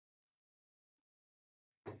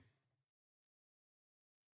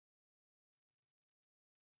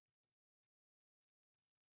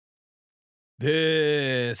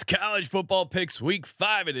This college football picks week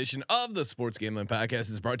 5 edition of the Sports Gambling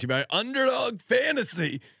Podcast is brought to you by Underdog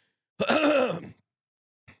Fantasy. Play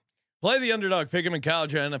the underdog, pick 'em in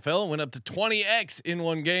college or NFL, and win up to 20x in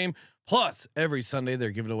one game. Plus, every Sunday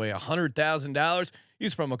they're giving away $100,000.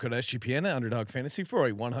 Use promo code SGPN at Underdog Fantasy for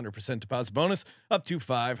a 100% deposit bonus up to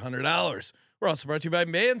 $500. We're also brought to you by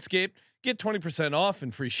Manscaped. Get 20% off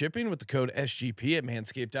and free shipping with the code SGP at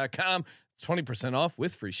manscaped.com. 20% off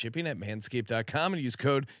with free shipping at manscaped.com and use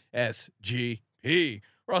code SGP.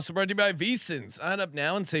 We're also brought to you by VSiN. Sign up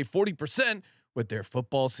now and save 40% with their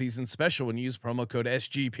football season special when you use promo code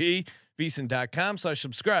SGP.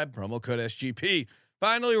 VSiN.com/subscribe, promo code SGP.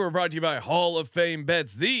 Finally, we're brought to you by Hall of Fame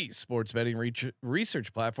Bets, the sports betting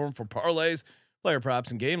research platform for parlays, player props,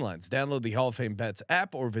 and game lines. Download the Hall of Fame Bets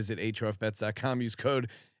app or visit HOFBets.com. Use code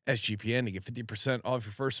SGPN to get 50% off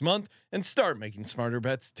your first month and start making smarter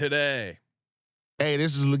bets today. Hey,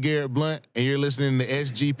 this is LeGarrette Blunt, and you're listening to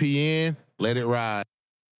SGPN. Let it ride.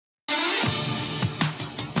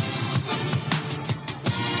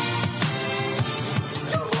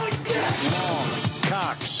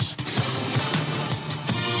 Cox.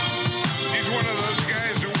 He's one of those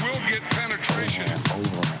guys who will get penetration.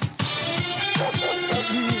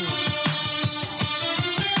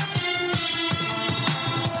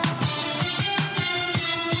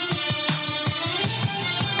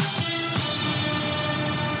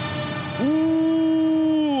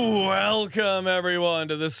 Welcome everyone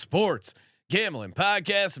to the Sports Gambling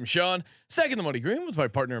Podcast. I'm Sean, second the money green with my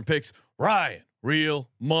partner in picks, Ryan, Real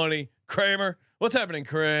Money Kramer. What's happening,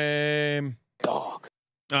 Kramer? Dog.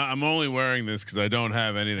 I'm only wearing this because I don't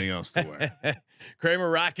have anything else to wear. Kramer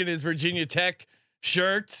rocking his Virginia Tech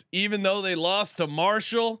shirt, even though they lost to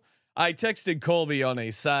Marshall. I texted Colby on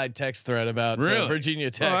a side text thread about Virginia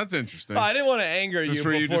Tech. Oh, that's interesting. I didn't want to anger you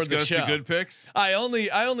before the show. The good picks. I only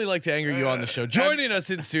like to anger you on the show. Joining us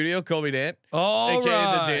in studio, Colby Dant, aka the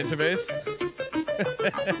Dantabase.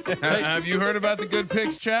 Have you heard about the good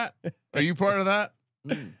picks chat? Are you part of that?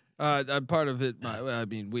 I'm part of it. Yeah.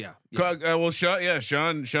 Well,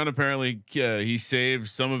 Sean apparently he saved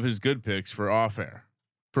some of his good picks for off air,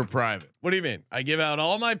 for private. What do you mean? I give out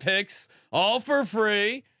all my picks all for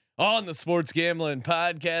free on the Sports Gambling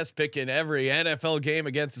Podcast, picking every NFL game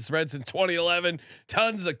against the spread since 2011.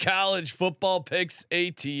 Tons of college football picks.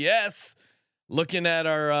 ATS. Looking at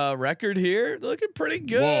our record here, looking pretty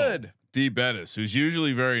good. Whoa. D. Bettis, who's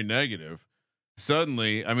usually very negative,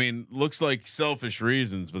 suddenly, I mean, looks like selfish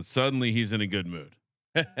reasons, but suddenly he's in a good mood.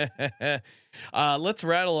 Let's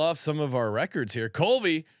rattle off some of our records here.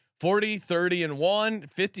 Colby, 40, 30 and 1,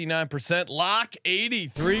 59%. Lock,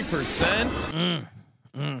 83%.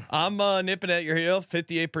 I'm nipping at your heel,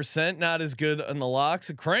 58%. Not as good on the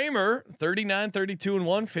locks. Kramer, 39, 32 and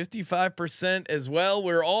 1, 55% as well.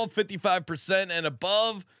 We're all 55% and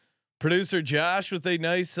above. Producer Josh with a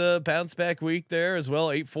nice bounce back week there as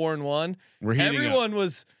well, 8, 4 and 1.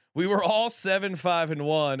 We were all 7, 5 and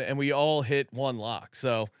 1, and we all hit one lock.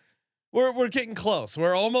 So we're getting close.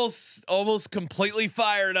 We're almost completely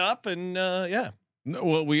fired up, and yeah. No,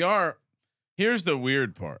 well, we are. Here's the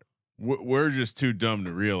weird part. We're just too dumb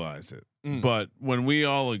to realize it. But when we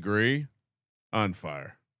all agree, on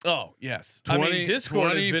fire. Oh yes, 20, I mean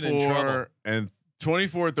Discord has been in trouble. And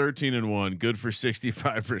 24, 13 and 1, good for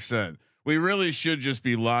 65%. We really should just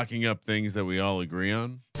be locking up things that we all agree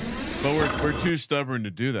on, but we're too stubborn to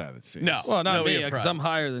do that. It seems. No, well, not me, because I'm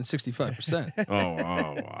higher than 65%.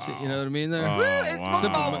 Wow. You know what I mean? There,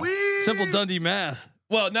 wow. Simple Dundee math.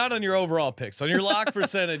 Well, not on your overall picks. On your lock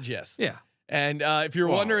percentage, yes. Yeah. And if you're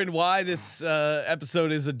wondering why this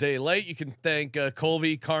episode is a day late, you can thank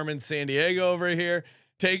Colby, Carmen, San Diego over here.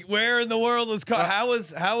 Where in the world is how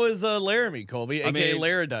is Laramie, Colby, aka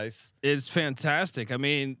Laradice? It's fantastic. I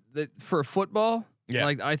mean, for football,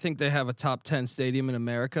 like I think they have a top 10 stadium in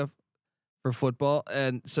America for football,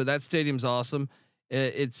 and so that stadium's awesome.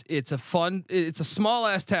 It's a small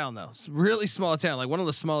ass town though. It's a really small town, like one of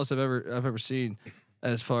the smallest I've ever seen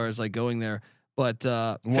as far as like going there. But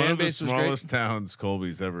one of the smallest towns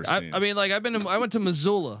Colby's ever seen. I mean, like I went to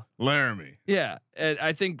Missoula, Laramie. Yeah, and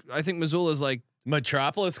I think Missoula is like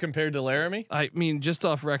Metropolis compared to Laramie. I mean, just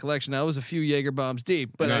off recollection, I was a few Jaeger bombs deep,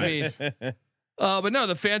 but nice. I mean, but no,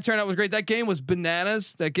 the fan turnout was great. That game was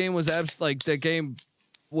bananas. That game was that game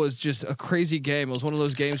was just a crazy game. It was one of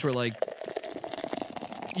those games where like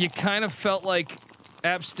you kind of felt like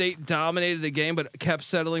App State dominated the game, but kept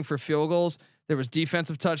settling for field goals. There was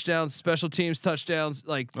defensive touchdowns, special teams touchdowns,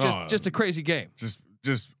 like just a crazy game.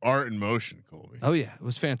 Just art in motion, Colby. Oh yeah, it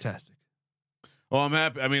was fantastic. Well, I'm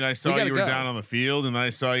happy. I mean, I saw you were down on the field, and I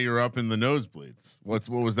saw you were up in the nosebleeds. What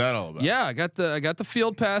was that all about? Yeah, I got the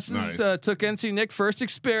field passes. Nice. Took NC Nick first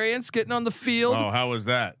experience getting on the field. Oh, how was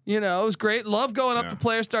that? You know, it was great. Love going up to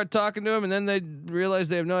players, start talking to them, and then they realize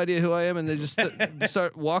they have no idea who I am, and they just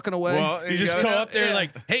start walking away. Well, you just go up there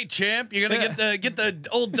like, "Hey, champ, you're gonna get the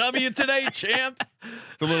old W today, champ."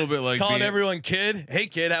 It's a little bit like calling everyone kid. Hey,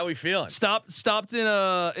 kid, how we feeling? Stopped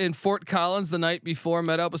in Fort Collins the night before.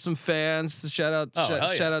 Met up with some fans. Shout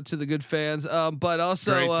out to the good fans. But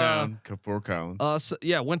also great town, Fort Collins.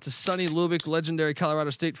 Went to Sonny Lubick, legendary Colorado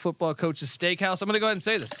State football coach's steakhouse. I'm gonna go ahead and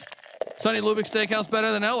say this: Sonny Lubick Steakhouse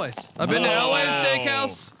better than Elway's. I've been to Elway's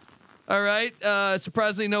Steakhouse. All right.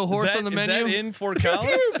 Surprisingly, no horse on the menu. Is that in Fort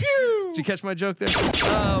Collins? Did you catch my joke there?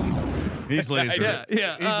 He's laser.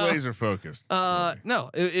 Yeah. He's laser focused. No,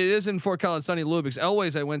 it is in Fort Collins. Sonny Lubick's.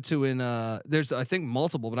 Elway's I went to in. There's I think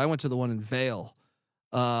multiple, but I went to the one in Vail.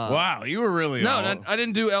 Wow, you were really I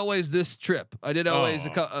didn't do Elway's this trip. I did Elway's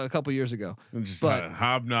a couple years ago. Just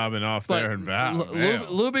hobnobbing off there in Val.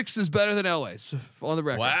 Lubick's is better than Elway's on the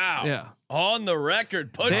record. Wow. Yeah. On the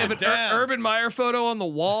record, put They it have down. an Urban Meyer photo on the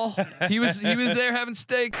wall. He was there having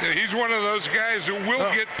steak. Yeah, he's one of those guys who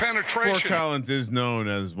will get penetration. Fort Collins is known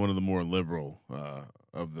as one of the more liberal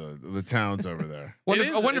of the towns over there.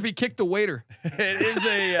 I wonder if he kicked the waiter. It is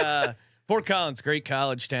a Fort Collins, great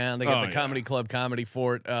college town. They got the comedy club, Comedy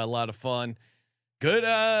Fort, a lot of fun. Good.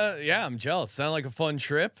 I'm jealous. Sound like a fun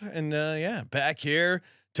trip. And back here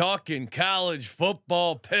talking college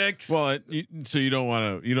football picks. Well, so you don't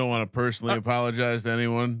want to personally apologize to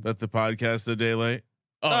anyone that the podcast is a day late.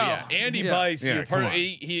 Oh yeah, Andy Bice,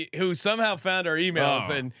 he who somehow found our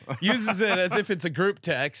emails and uses it as if it's a group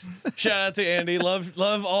text. Shout out to Andy,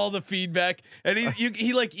 love all the feedback, and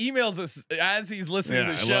he like emails us as he's listening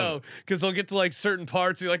to the show because he'll get to like certain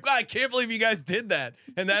parts. He's like, I can't believe you guys did that,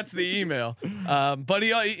 and that's the email. But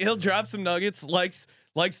he'll drop some nuggets, likes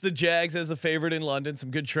the Jags as a favorite in London.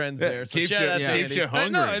 Some good trends there. So shout out to Andy. Keeps you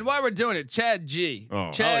hungry. No, and while we're doing it, Chad G.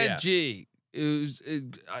 G.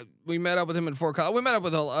 We met up with him in Fort Collins. We met up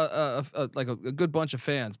with a good bunch of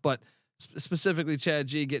fans, but specifically Chad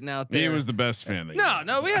G getting out there. He was the best fan.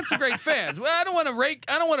 No, we had some great fans. Well, I don't want to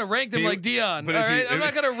rank them like Dion. All right, I'm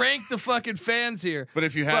not going to rank the fucking fans here. But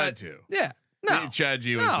if you had to, no, Chad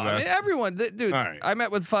G was the best. I mean, everyone, dude. All right. I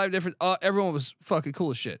met with 5 different. Everyone was fucking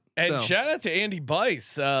cool as shit. And shout out to Andy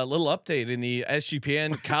Bice. Little update in the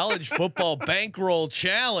SGPN College Football Bankroll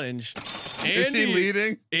Challenge. Is he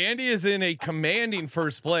leading? Andy is in a commanding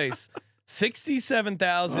first place.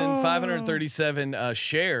 67,537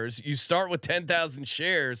 shares. You start with 10,000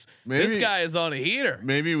 shares. This guy is on a heater.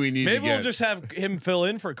 Maybe we'll just have him fill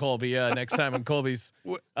in for Colby next time when Colby's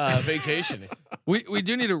vacationing. We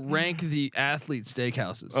do need to rank the athlete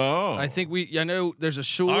steakhouses. Oh, I think I know there's a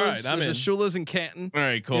Shula's. There's a Shula's in Canton. All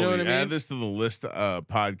right, Colby, you know what I mean? Add this to the list.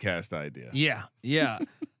 Podcast idea. Yeah.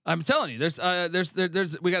 I'm telling you, there's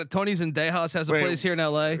we got Tony's in Dejas has a place here in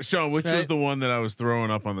LA. Sean, which was the one that I was throwing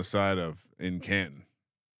up on the side of in Canton?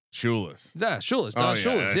 Shula's. Yeah, Shula's.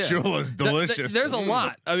 Shula's. Yeah. Shula's delicious. There's a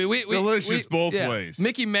lot. I mean, we delicious both ways.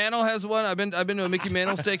 Mickey Mantle has one. I've been to a Mickey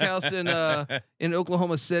Mantle steakhouse in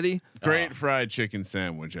Oklahoma City. Great fried chicken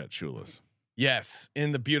sandwich at Shula's. Yes,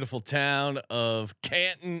 in the beautiful town of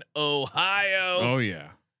Canton, Ohio. Oh yeah.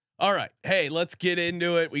 All right. Hey, let's get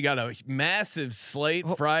into it. We got a massive slate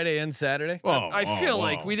Friday and Saturday. I feel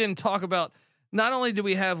like we didn't talk about. Not only do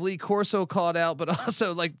we have Lee Corso called out, but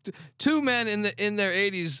also like 2 men in their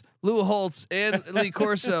 80s, Lou Holtz and Lee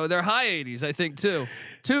Corso, their high 80s, I think too.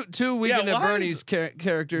 Two Weekend at Bernie's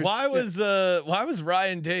characters. Why was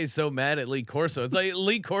Ryan Day so mad at Lee Corso? It's like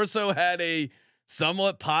Lee Corso had a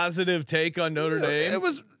somewhat positive take on Notre Dame. It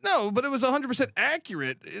was 100%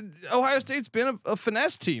 accurate. Ohio State's been a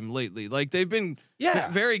finesse team lately. Like they've been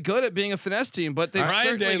very good at being a finesse team, but they've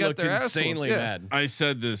certainly got their ass insanely mad. I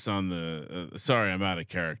said this on the sorry, I'm out of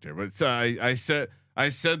character, but I said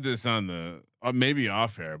this on the maybe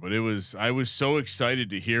off air, but I was so excited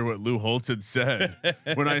to hear what Lou Holtz had said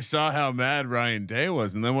when I saw how mad Ryan Day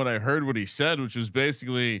was, and then when I heard what he said, which was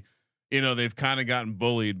basically, they've kind of gotten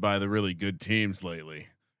bullied by the really good teams lately,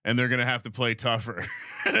 and they're gonna have to play tougher.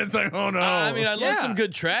 And it's like, oh no. I mean, I love some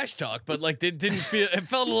good trash talk, but like it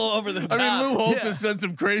felt a little over the top. I mean, Lou Holtz has said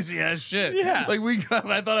some crazy ass shit. Yeah, like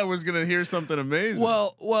I thought I was gonna hear something amazing.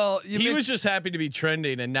 Well, he was just happy to be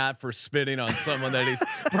trending and not for spitting on someone that he's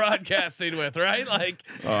broadcasting with, right? Like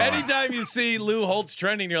anytime you see Lou Holtz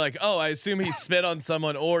trending, you're like, oh, I assume he spit on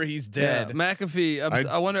someone or he's dead. Yeah, McAfee.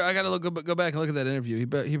 I wonder. I gotta go back and look at that interview.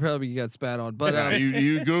 He probably got spat on, but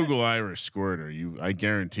you Google Irish squirter. I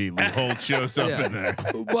guarantee guarantee Lou Holtz shows up in there.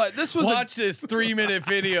 But this was Watch this 3-minute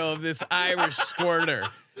video of this Irish squirter,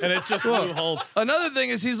 and it's just Lou Holtz. another thing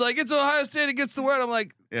is he's like, it's Ohio State against the word. I'm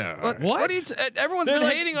like, Yeah. what? What? Are you everyone's They're been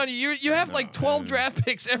like- hating on you. You have like 12 draft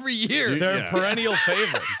picks every year. They're Yeah. perennial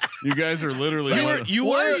favorites. You guys are literally.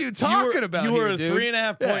 What are you talking about You were here, a dude?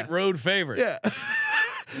 3.5 point road favorite. Yeah.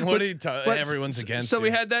 What are you talking? But Everyone's against. So you. we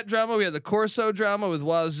had that drama. We had the Corso drama with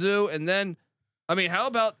Wazoo, and then, I mean, how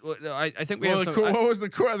about? I think we have some. what was the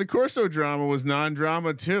Corso drama was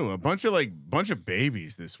non-drama too. A bunch of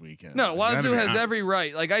babies this weekend. No, Like, Wazoo that'd be has honest. every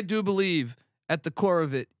right. Like I do believe at the core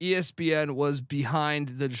of it, ESPN was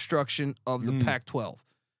behind the destruction of the Pac-12.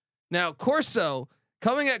 Now Corso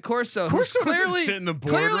coming at Corso, who's Corso doesn't clearly sit in the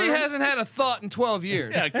clearly boardroom. hasn't had a thought in 12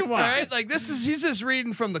 years. Yeah, come on. All right, like he's just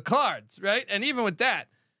reading from the cards, right? And even with that,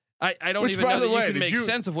 I don't Which, even by know the that way, you can did make you-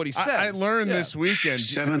 sense of what he says. I learned Yeah. this weekend.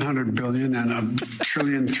 700 billion and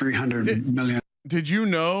 $1,300,000,000,000. Did you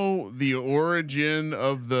know the origin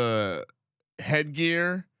of the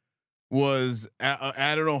headgear was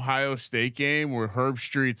at an Ohio State game where Herb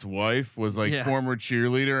Street's wife was like Yeah. former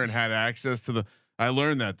cheerleader and had access to the. I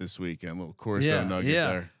learned that this weekend. Little Corso nugget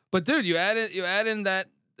there. But dude, you add in that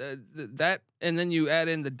that, and then you add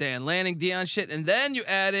in the Dan Lanning, Dion shit, and then you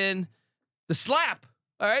add in the slap.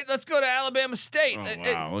 All right, let's go to Alabama State.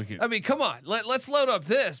 Oh wow! Look at I mean, come on, let's load up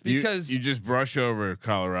this because you just brush over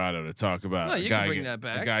Colorado to talk about No, a you guy can bring getting, that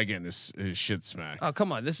back. a guy getting his shit smacked. oh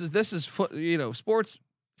come on, this is sports.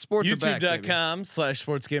 Sports are back, baby.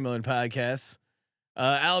 YouTube.com/sportsgambling podcast.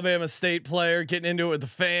 Alabama State player getting into it with the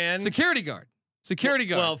fan. Security guard.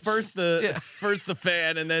 Well, first the Yeah. first the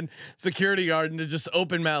fan, and then security guard, and to just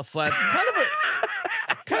open mouth slap.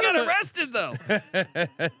 He got arrested though.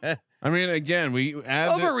 I mean, again, we add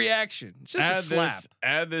Overreaction. It's just a slap.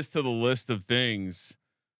 Add this to the list of things.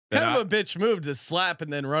 That Kind of a bitch move to slap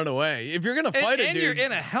and then run away. If you're gonna fight and a dude, you're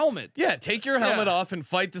in a helmet. yeah, take your helmet Yeah. off and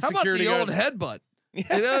fight the How about security the guard. old headbutt?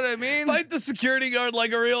 Yeah. You know what I mean? Fight the security guard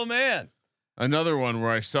like a real man. Another one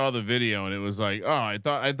where I saw the video and it was like, oh, I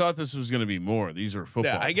thought this was going to be more. These are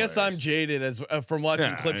football. Yeah, I guess I'm players. jaded as from watching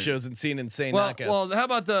Yeah, clip shows and seeing insane Well, knockouts. how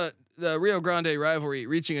about the Rio Grande rivalry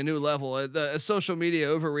reaching a new level? Social media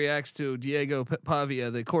overreacts to Diego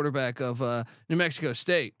Pavia, the quarterback of New Mexico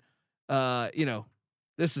State.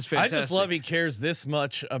 This is I fantastic. just love he cares this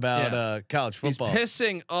much about college He's football.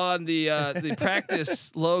 pissing on the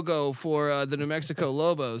practice logo for the New Mexico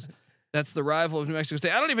Lobos. That's the rival of New Mexico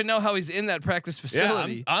State. I don't even know how he's in that practice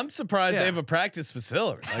facility. I'm surprised Yeah. they have a practice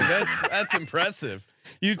facility. Like that's impressive.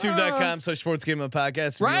 YouTube.com/sportsgambling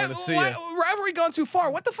podcast. If you want to see it. Rivalry gone too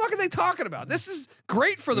far. What the fuck are they talking about? This is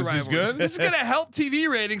great for the This is rivalry. good? This is going to help TV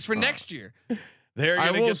ratings for next year. They're I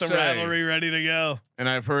gonna will get the say- rivalry ready to go. And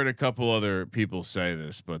I've heard a couple other people say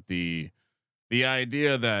this, but the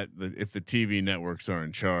idea that if the TV networks are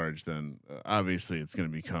in charge, then obviously it's going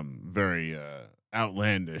to become very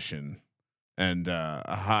outlandish and a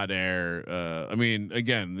hot air. I mean,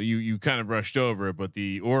 again, you kind of brushed over it, but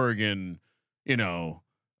the Oregon,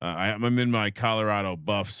 I'm in my Colorado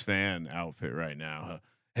Buffs fan outfit right now.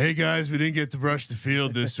 Hey guys, we didn't get to brush the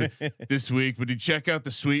field this week, but did you check out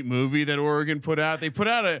the sweet movie that Oregon put out? They put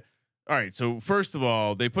out all right. So first of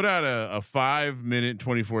all, they put out a 5-minute,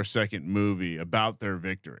 24-second movie about their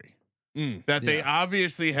victory that they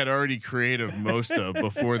obviously had already created most of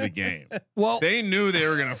before the game. Well, They knew they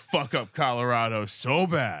were going to fuck up Colorado so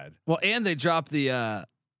bad. and they dropped the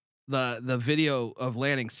video of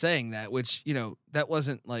Lanning saying that, which that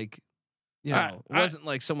wasn't like, it wasn't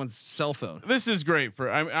like someone's cell phone. This is great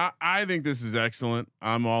I think this is excellent.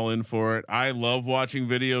 I'm all in for it. I love watching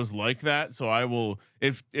videos like that. So I will,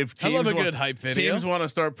 if teams I love a wa- good hype video. teams want to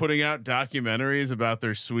start putting out documentaries about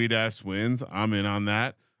their sweet ass wins, I'm in on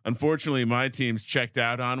that. Unfortunately, my team's checked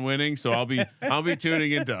out on winning, so I'll be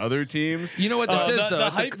tuning into other teams. You know what this is the though?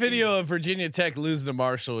 hype video of Virginia Tech losing to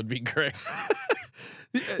Marshall would be great.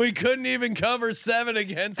 We couldn't even cover 7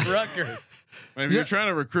 against Rutgers. If you're trying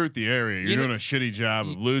to recruit the area, you're You know- doing a shitty job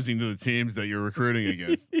of losing to the teams that you're recruiting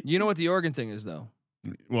against. You know what the Oregon thing is though?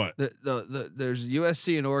 What? There's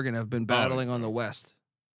USC and Oregon have been battling on the West,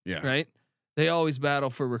 Yeah. right? They always battle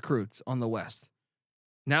for recruits on the West.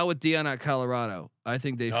 Now with Dion at Colorado, I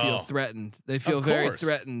think they feel threatened. They feel very course.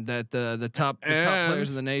 threatened that the top players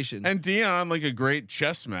in the nation. And Dion, like a great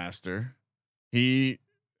chess master, he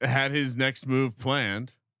had his next move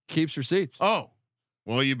planned. keeps receipts. Oh,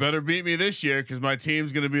 well, you better beat me this year because my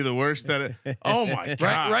team's going to be the worst at it. Oh my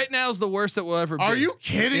god! Right now is the worst that will ever be. Are you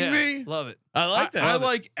kidding Yeah, me? Love it. I like that. I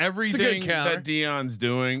like everything counter. that Dion's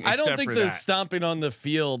doing. I don't except think for the that. stomping on the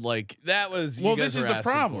field like that was. Well, you guys this is were the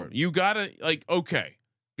asking problem. for it. You gotta okay,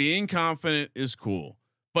 being confident is cool,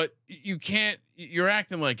 but you can't you're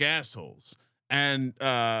acting like assholes. And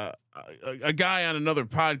a guy on another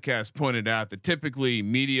podcast pointed out that typically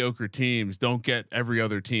mediocre teams don't get every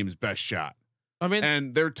other team's best shot. I mean,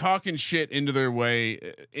 and they're talking shit into their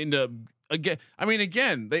way into again. I mean,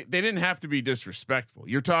 again, they didn't have to be disrespectful.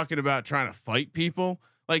 You're talking about trying to fight people.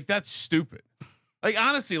 Like, that's stupid. Like,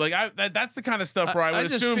 honestly, like that's the kind of stuff where I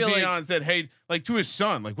would assume Deion said, hey, like to his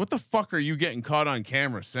son, like, what the fuck are you getting caught on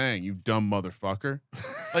camera saying, you dumb motherfucker?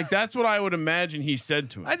 Like, that's what I would imagine he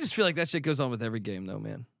said to him. I just feel like that shit goes on with every game though,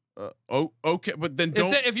 man. Okay. But then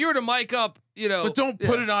don't, if you were to mic up, but don't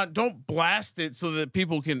put it on, don't blast it so that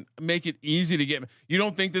people can make it easy to get. You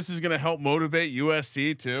don't think this is going to help motivate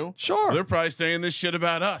USC too? Sure. Well, they're probably saying this shit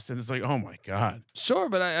about us. And it's like, oh my God. Sure.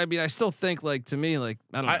 But I mean, I still think like, to me, like,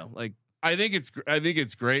 I don't know, like, I think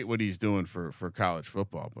it's great what he's doing for college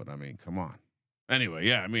football, but I mean, come on. Anyway,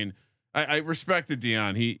 yeah, I mean, I respected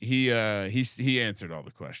Deion. He answered all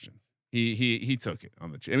the questions. He took it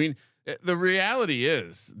on the chin. I mean, the reality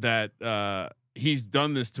is that he's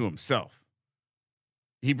done this to himself.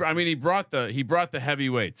 He brought the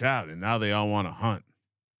heavyweights out, and now they all want to hunt.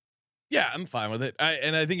 Yeah, I'm fine with it.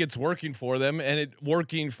 I think it's working for them, and it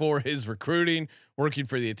working for his recruiting, working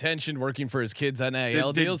for the attention, working for his kids on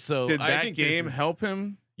NIL deals. So did I that think game help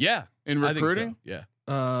him? Yeah, in recruiting. So, yeah.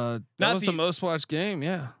 That was the most watched game.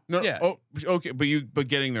 Yeah. No. Yeah. Oh, okay. But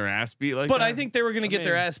getting their ass beat like. But that? I think they were going to get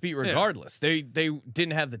their ass beat regardless. Yeah. They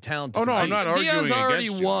didn't have the talent. Oh no, I'm not arguing. Deion's already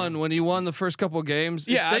against won when he won the first couple of games.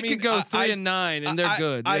 Yeah, they could go 3-9 and they're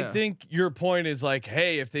good. I think your point is like,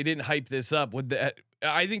 hey, if they didn't hype this up, would that?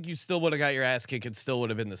 I think you still would have got your ass kicked and still would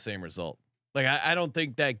have been the same result. Like I don't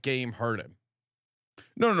think that game hurt him.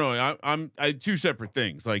 No. I'm two separate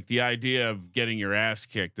things. Like the idea of getting your ass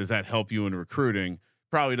kicked, does that help you in recruiting?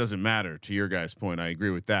 Probably doesn't matter to your guys' point. I agree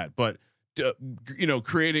with that. But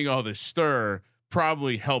creating all this stir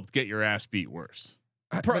probably helped get your ass beat worse.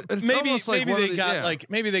 Maybe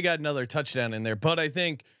they got another touchdown in there. But I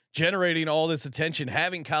think generating all this attention,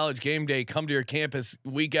 having College Game Day come to your campus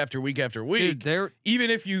week after week after week, dude, even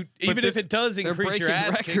if it does increase your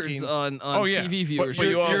ass records on TV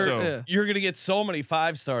viewership. You're going to get so many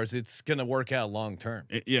 5 stars. It's going to work out long term.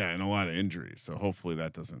 Yeah, and a lot of injuries. So hopefully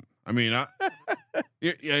that doesn't. I mean,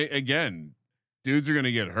 again, dudes are going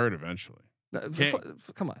to get hurt eventually.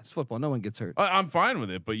 Come on, it's football. No one gets hurt. I'm fine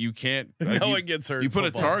with it, but you can't. No one gets hurt. You put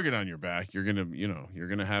a target on your back, you're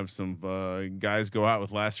gonna have some guys go out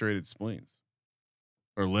with lacerated spleens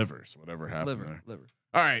or livers, whatever happened there. Liver.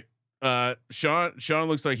 All right, Sean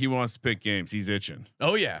looks like he wants to pick games. He's itching.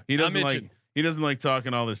 Oh yeah, he doesn't like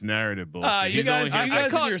talking all this narrative bullshit. You guys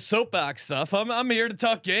and your soapbox stuff. I'm here to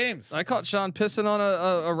talk games. I caught Sean pissing on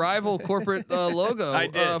a rival corporate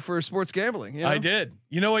logo for sports gambling. You know? I did.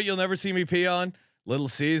 You know what? You'll never see me pee on Little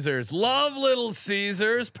Caesars. Love Little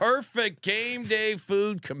Caesars. Perfect game day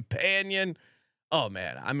food companion. Oh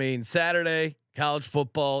man, I mean Saturday college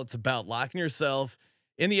football. It's about locking yourself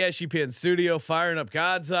in the SGPN studio, firing up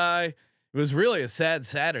God's Eye. It was really a sad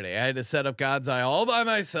Saturday. I had to set up God's Eye all by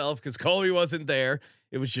myself because Colby wasn't there.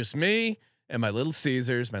 It was just me and my Little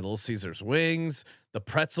Caesars wings, the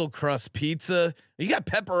pretzel crust pizza. You got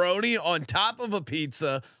pepperoni on top of a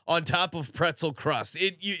pizza on top of pretzel crust.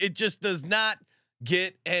 It just does not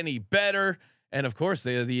get any better. And of course,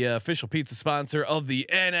 they're the official pizza sponsor of the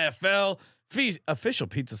NFL. Official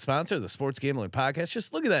pizza sponsor of the Sports Gambling Podcast.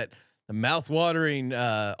 Just look at that. The mouth-watering,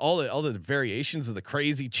 all the variations of the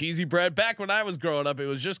crazy cheesy bread. Back when I was growing up, it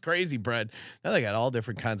was just crazy bread. Now they got all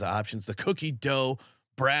different kinds of options. The cookie dough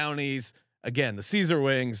brownies. Again, the Caesar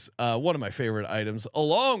wings, one of my favorite items,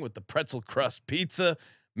 along with the pretzel crust pizza.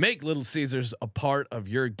 Make Little Caesars a part of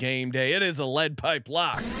your game day. It is a lead pipe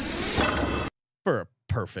lock for a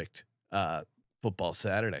perfect football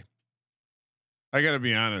Saturday. I got to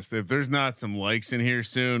be honest. If there's not some likes in here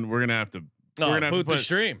soon, we're gonna have to. We're gonna have to put the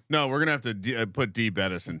stream. No, we're gonna have to put D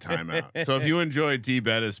Bettis in timeout. So if you enjoy D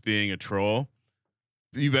Bettis being a troll,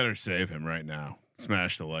 you better save him right now.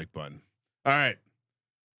 Smash the like button. All right,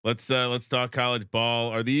 let's talk college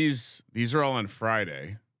ball. Are these are all on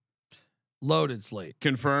Friday? Loaded slate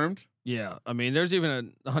Confirmed. Yeah, I mean, there's even a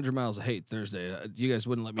 100 miles of hate Thursday. You guys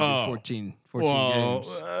wouldn't let me do 14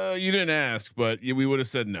 games. You didn't ask, but we would have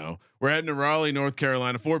said no. We're heading to Raleigh, North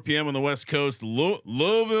Carolina, 4 p.m. on the West Coast.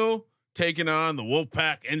 Louisville taking on the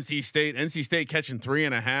Wolfpack. NC State catching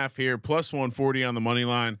 3.5 here, plus 140 on the money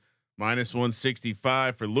line, minus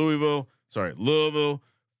 165 for Louisville.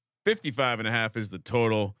 55.5 is the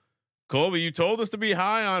total. Colby, you told us to be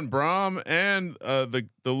high on Braum and the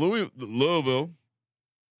Louisville,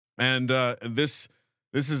 and this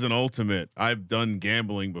This is an ultimate. I've done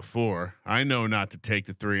gambling before. I know not to take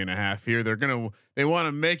the 3.5 here. They want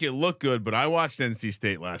to make it look good, but I watched NC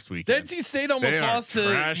State last weekend. NC State almost lost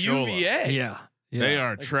to UVA. Yeah. They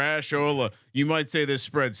are trashola. You might say this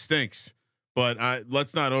spread stinks, but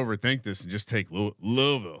let's not overthink this and just take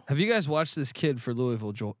Louisville. Have you guys watched this kid for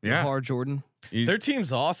Louisville, Jahar Jordan? Their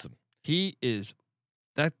team's awesome. He is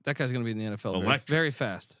that guy's going to be in the NFL very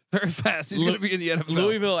fast. He's going to be in the NFL.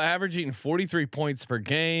 Louisville averaging 43 points per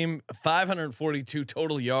game, 542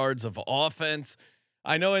 total yards of offense.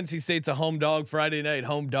 I know NC State's a home dog, Friday night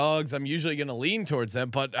home dogs. I'm usually going to lean towards them,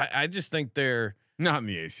 but I just think they're not in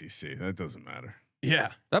the ACC. That doesn't matter. Yeah,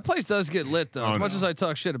 that place does get lit though. As much as I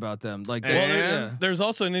talk shit about them, like there's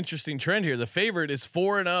also an interesting trend here. The favorite is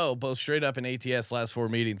 4-0, both straight up in ATS last 4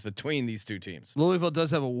 meetings between these two teams. Louisville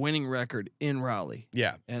does have a winning record in Raleigh.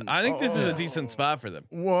 Yeah, and I think this is a decent spot for them.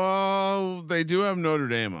 Well, they do have Notre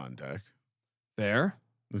Dame on deck. Fair.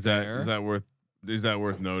 Is that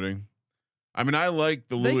worth noting? I mean, I like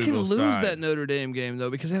the Louisville side. They can lose side. that Notre Dame game though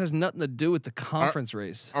because it has nothing to do with the conference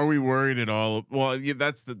race. Are we worried at all? Well, yeah,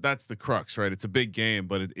 that's the crux, right? It's a big game,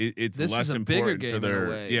 but it's this less is a important bigger game to their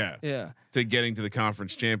in a way. to getting to the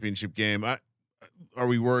conference championship game. Are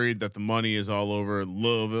we worried that the money is all over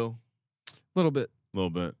Louisville? A little bit,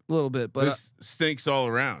 but this stinks all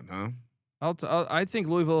around, huh? I think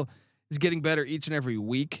Louisville is getting better each and every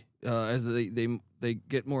week as they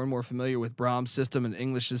get more and more familiar with Brahms' system and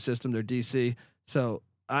English's system, their DC. So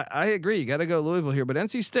I agree. You got to go Louisville here, but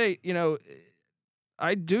NC State,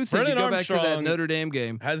 I do think you go back to that Notre Dame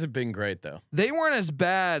game. Hasn't been great though. They weren't as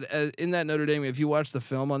bad as in that Notre Dame. If you watch the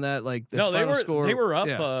film on that, like the final score, they were up.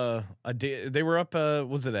 They were up.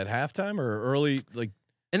 Was it at halftime or early? Like,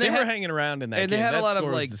 and they were hanging around in that. And game. They had a lot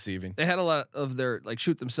of deceiving. They had a lot of their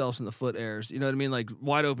shoot themselves in the foot errors. You know what I mean? Like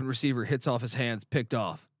wide open receiver hits off his hands, picked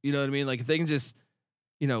off. You know what I mean? Like if they can just,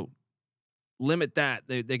 limit that,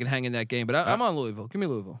 they can hang in that game. But I'm on Louisville. Give me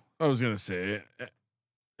Louisville. I was gonna say,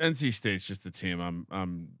 NC State's just a team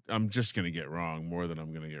I'm just gonna get wrong more than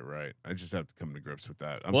I'm gonna get right. I just have to come to grips with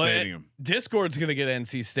that. I'm fading them. Discord's gonna get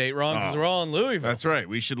NC State wrong because we're all in Louisville. That's right.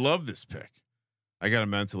 We should love this pick. I gotta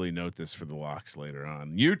mentally note this for the locks later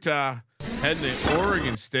on. Utah heading to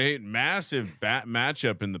Oregon State. Massive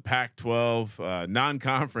matchup in the Pac-12,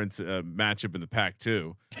 non-conference matchup in the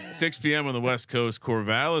Pac-2. 6 p.m. on the West Coast.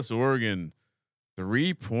 Corvallis, Oregon.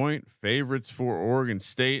 3-point favorites for Oregon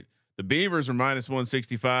State. The Beavers are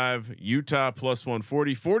 -165. Utah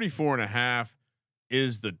 +140. 44.5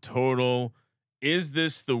 is the total. Is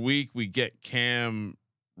this the week we get Cam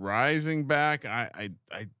Rising back?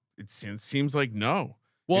 It seems like no.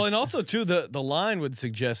 Well, and also too, the line would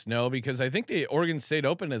suggest no, because I think the Oregon State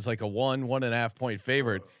Open is like a 1.5 point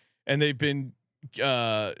favorite, and they've been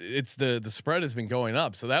it's the spread has been going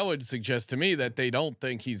up, so that would suggest to me that they don't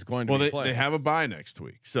think he's going to be playing. They have a bye next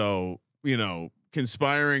week, so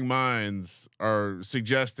conspiring minds are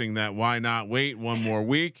suggesting that why not wait one more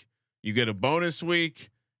week? You get a bonus week.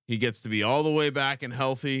 He gets to be all the way back and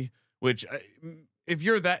healthy, which.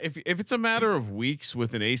 If it's a matter of weeks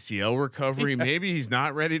with an ACL recovery, maybe he's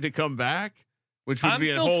not ready to come back, which would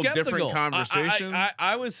be a whole different conversation.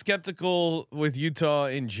 I was skeptical with Utah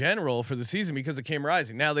in general for the season because it came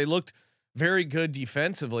rising. Now they looked very good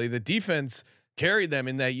defensively. The defense carried them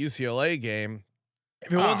in that UCLA game.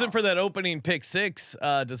 If it wasn't for that opening pick six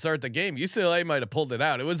to start the game, UCLA might have pulled it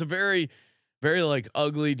out. It was a very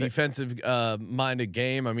ugly defensive minded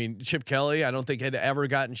game. I mean, Chip Kelly, I don't think had ever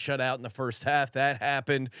gotten shut out in the first half. That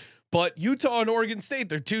happened, but Utah and Oregon State,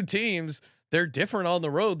 they're two teams. They're different on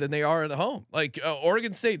the road than they are at home. Like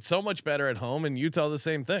Oregon State, so much better at home, and Utah the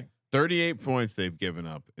same thing. 38 points they've given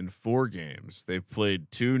up in 4 games. They've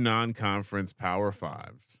played 2 non-conference Power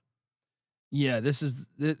Fives. Yeah,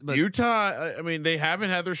 but Utah. I mean, they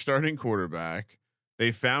haven't had their starting quarterback.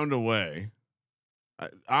 They found a way.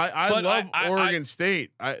 I love Oregon State,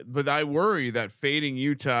 but I worry that fading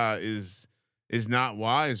Utah is not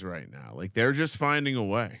wise right now. Like they're just finding a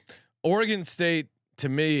way. Oregon State, to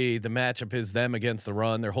me, the matchup is them against the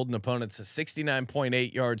run. They're holding opponents to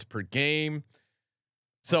 69.8 yards per game.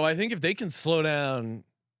 So I think if they can slow down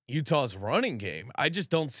Utah's running game, I just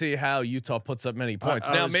don't see how Utah puts up many points.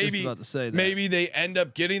 Now maybe they end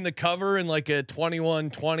up getting the cover in like a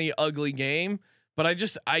 21-20 ugly game. But I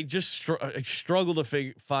just struggle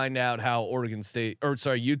to find out how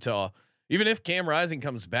Utah, even if Cam Rising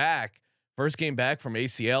comes back, first game back from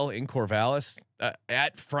ACL in Corvallis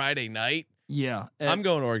at Friday night. Yeah, I'm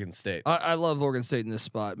going Oregon State. I love Oregon State in this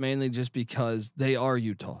spot, mainly just because they are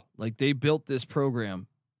Utah. Like they built this program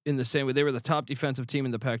in the same way. They were the top defensive team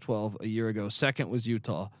in the Pac-12 a year ago. Second was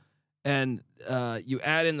Utah, and you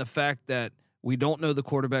add in the fact that We don't know the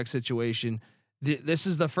quarterback situation. This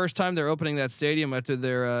is the first time they're opening that stadium after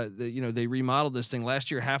they remodeled this thing last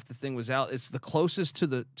year. Half the thing was out. It's the closest to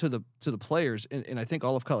the players in I think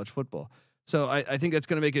all of college football. So I think that's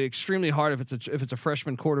going to make it extremely hard if it's a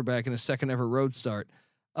freshman quarterback in a second ever road start.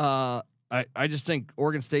 I just think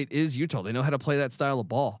Oregon State is Utah. They know how to play that style of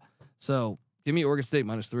ball. So give me Oregon State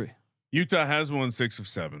 -3. Utah has won 6 of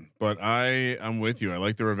 7, but I'm with you. I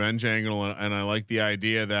like the revenge angle, and I like the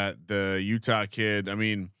idea that the Utah kid. I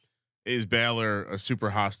mean, is Baylor a super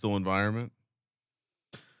hostile environment?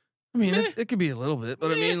 I mean, it could be a little bit,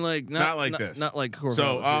 but I mean, like not like this, not like Corvallis,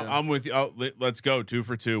 so yeah. I'm with you. Let's go 2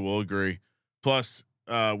 for 2. We'll agree. Plus,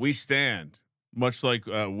 we stand much like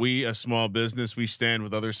we a small business. We stand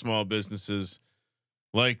with other small businesses,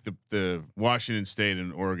 like the Washington State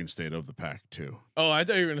and Oregon State of the Pac-2. Oh, I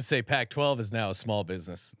thought you were going to say Pac-12 is now a small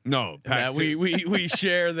business. No, Pac-2. We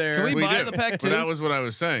share their. Can we buy do. the Pac-2? But that was what I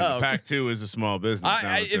was saying. Oh, the Pac-2 is a small business.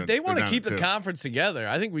 If they want to keep the 2. conference together,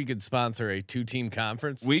 I think we could sponsor a 2-team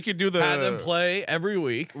conference. We could do have them play every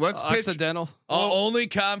week. Let's pitch. Accidental. Only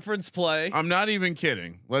conference play. I'm not even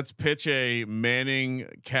kidding. Let's pitch a Manning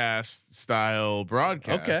cast style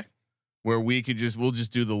broadcast. Okay. Where we'll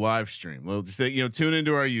just do the live stream. We'll just tune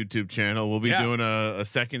into our YouTube channel. We'll be doing a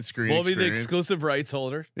second screen. We'll experience. be the exclusive rights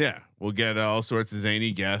holder. Yeah, we'll get all sorts of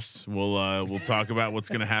zany guests. We'll talk about what's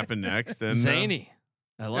going to happen next. And zany,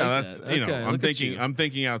 I like that's that. Okay, I'm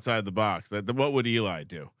thinking outside the box. What would Eli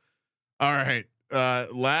do? All right,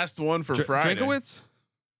 last one for Friday. Drinkowitz?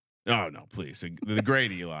 Oh no, please, the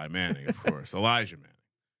great Eli Manning, of course, Elijah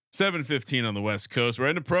Manning. 7:15 on the West Coast. We're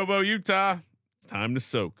into Provo, Utah. It's time to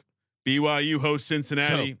soak. BYU hosts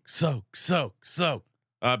Cincinnati. Soak.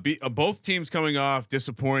 Both teams coming off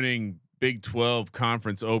disappointing Big 12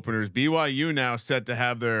 conference openers. BYU now set to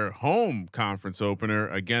have their home conference opener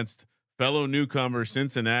against fellow newcomer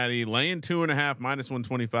Cincinnati, laying 2.5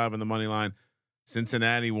 -125 in the money line.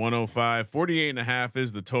 Cincinnati 105, 48.5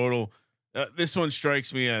 is the total. This one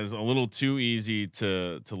strikes me as a little too easy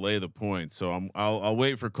to lay the points. So I'll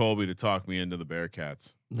wait for Colby to talk me into the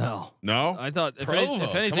Bearcats. No. I thought if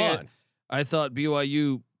anything, I thought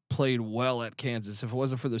BYU played well at Kansas. If it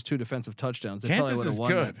wasn't for those 2 defensive touchdowns, they Kansas probably is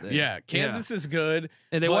would have won. good. Yeah, Kansas is good,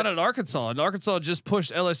 and they won at Arkansas. And Arkansas just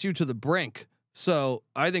pushed LSU to the brink. So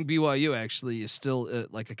I think BYU actually is still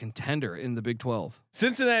like a contender in the Big 12.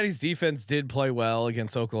 Cincinnati's defense did play well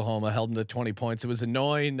against Oklahoma, held them to 20 points. It was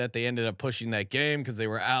annoying that they ended up pushing that game because they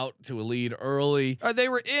were out to a lead early. They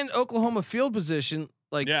were in Oklahoma field position,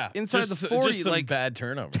 inside the 40, just some bad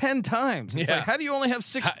turnover 10 times. It's like, how do you only have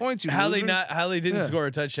 6 points? How they didn't score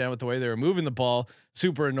a touchdown with the way they were moving the ball,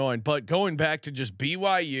 super annoying. But going back to just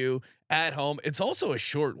BYU at home, it's also a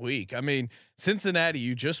short week. I mean, Cincinnati,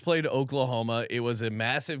 you just played Oklahoma. It was a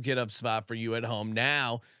massive get up spot for you at home.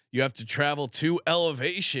 Now you have to travel to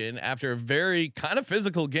Elevation after a very kind of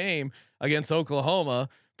physical game against Oklahoma.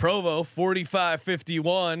 Provo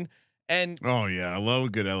 45-51. And oh yeah, I love a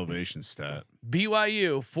good Elevation stat.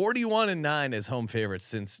 BYU 41-9 as home favorites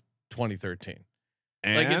since 2013.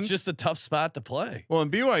 And it's just a tough spot to play. Well,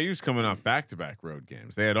 and BYU's coming off back-to-back road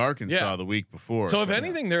games. They had Arkansas the week before. So if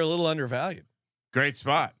anything, they're a little undervalued. Great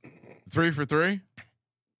spot. 3 for 3.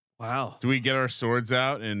 Wow. Do we get our swords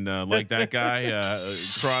out and like that guy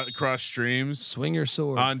cross streams? Swing your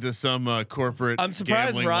sword onto some corporate. I'm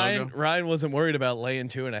surprised Ryan logo? wasn't worried about laying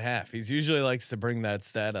 2.5. He's usually likes to bring that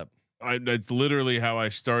stat up. That's literally how I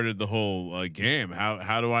started the whole game.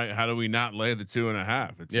 How do we not lay the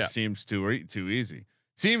 2.5? It just seems too easy.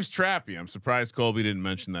 Seems trappy. I'm surprised Colby didn't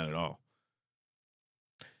mention that at all.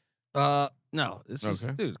 No, this is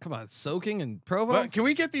dude. Come on, soaking and Provo. But can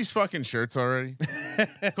we get these fucking shirts already?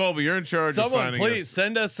 Colby, you're in charge. Someone please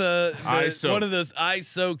send us one of those I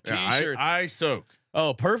soak t-shirts. I soak.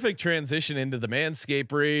 Oh, perfect transition into the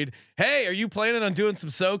Manscaped read. Hey, are you planning on doing some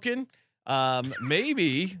soaking?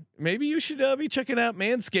 Maybe you should be checking out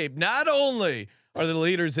Manscaped. Not only are the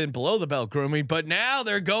leaders in below the belt grooming, but now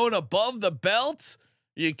they're going above the belt.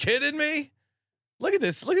 Are you kidding me? Look at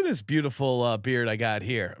this beautiful beard I got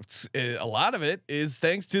here. A lot of it is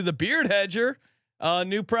thanks to the Beard Hedger,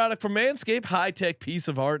 new product from Manscaped, high-tech piece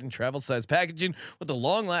of art and travel size packaging with a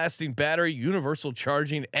long-lasting battery, universal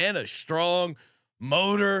charging, and a strong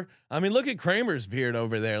motor. I mean, look at Kramer's beard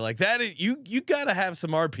over there. Like that, you got to have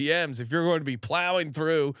some RPMs if you're going to be plowing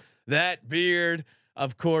through that beard.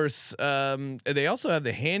 Of course, they also have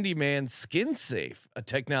the Handyman Skin Safe, a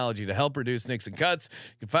technology to help reduce nicks and cuts.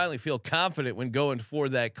 You can finally feel confident when going for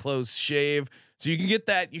that close shave. So you can get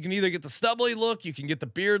that. You can either get the stubbly look, you can get the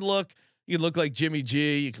beard look. You can look like Jimmy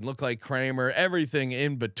G, you can look like Kramer, everything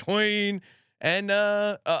in between. And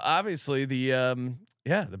obviously the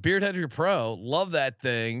Yeah, the Beard Hedger Pro. Love that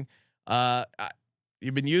thing.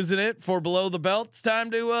 You've been using it for below the belt. It's time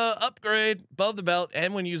to upgrade above the belt.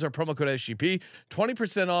 And when you use our promo code SGP,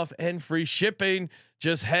 20% off and free shipping.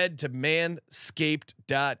 Just head to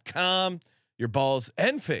manscaped.com. Your balls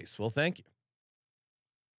and face will thank you.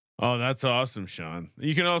 Oh, that's awesome, Sean.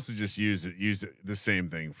 You can also just use it the same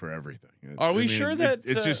thing for everything. Are we sure that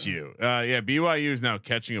it's just you? Yeah, BYU is now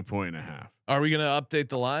catching a point and a half. Are we going to update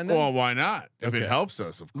the line then? Well, why not? If Okay. it helps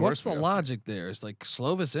us, of course. What's the logic there? Is like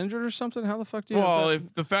Slovis injured or something? How the fuck do you? Well,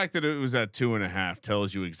 if the fact that it was at 2.5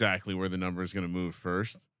 tells you exactly where the number is going to move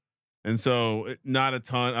first, and so not a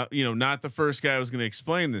ton. Not the first guy was going to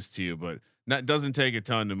explain this to you, but doesn't take a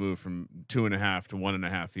ton to move from 2.5 to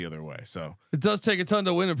 1.5 the other way. So it does take a ton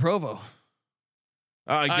to win in Provo.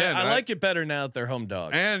 Again, I like it better now that they're home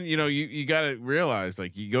dogs. And you got to realize,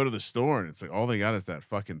 like, you go to the store and it's like all they got is that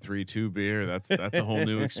fucking 3-2 beer. That's a whole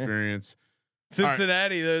new experience.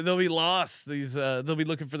 Cincinnati, they'll be lost. They'll be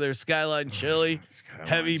looking for their Skyline Chili,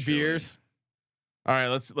 heavy beers. All right,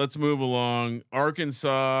 let's move along.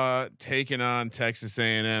 Arkansas taking on Texas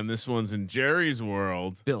A&M. This one's in Jerry's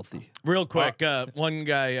world. Filthy. Real quick, one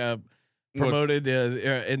guy promoted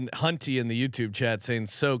in Hunty in the YouTube chat saying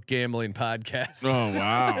 "Soak Gambling Podcast." Oh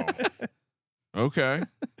wow. Okay.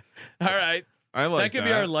 All right. I like that. Could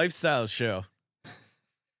be our lifestyle show.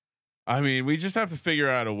 I mean, we just have to figure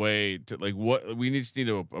out a way to what we just need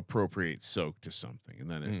to appropriate soak to something,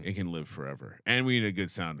 and then it can live forever. And we need a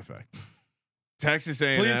good sound effect. Texas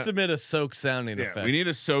A&M. Please submit a soak sounding effect. We need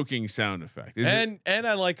a soaking sound effect. And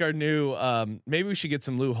I like our new. Maybe we should get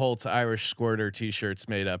some Lou Holtz Irish Squirter T-shirts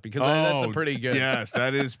made up because that's a pretty good. Yes,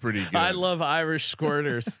 that is pretty good. I love Irish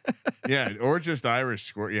squirters. Yeah, or just Irish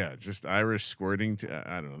squirt. Yeah, just Irish squirting.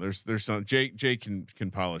 I don't know. There's some. Jake can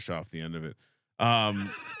polish off the end of it.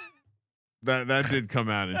 That did come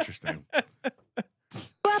out interesting. You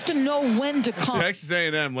have to know when to come. Texas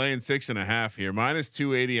A&M laying 6.5 here,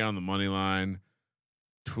 -280 on the money line.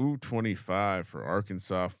 225 for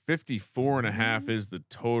Arkansas. 54.5 is the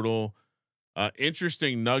total.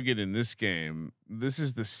 Interesting nugget in this game. This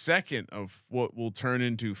is the second of what will turn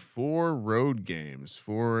into 4 road games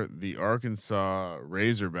for the Arkansas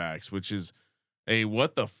Razorbacks, which is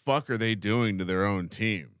what the fuck are they doing to their own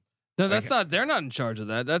team? No, that's not. They're not in charge of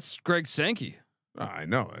that. That's Greg Sankey. I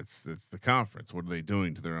know it's the conference. What are they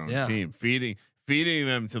doing to their own team? Feeding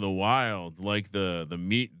them to the wild like the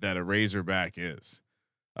meat that a Razorback is.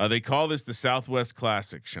 They call this the Southwest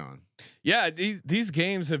Classic, Sean. Yeah, these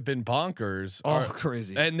games have been bonkers.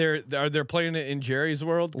 Crazy. And they're playing it in Jerry's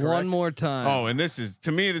world. Correct? One more time. Oh, and this is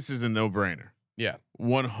a no-brainer. Yeah,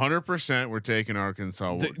 100%. We're taking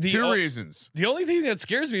Arkansas. Two reasons. The only thing that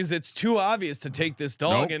scares me is it's too obvious to take this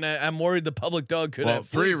dog, and I'm worried the public dog could have.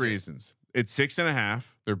 3 reasons. It's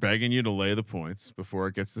 6.5. They're begging you to lay the points before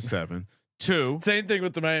it gets to 7. 2. Same thing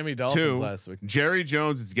with the Miami Dolphins last week. Jerry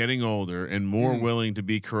Jones is getting older and more willing to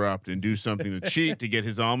be corrupt and do something to cheat to get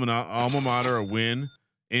his alma mater a win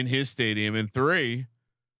in his stadium. And 3,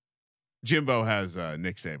 Jimbo has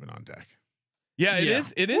Nick Saban on deck. Yeah, it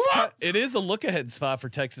is. It is a look ahead spot for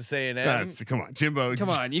Texas A&M. Come on, Jimbo. Come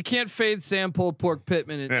on, you can't fade Sam Pulled Pork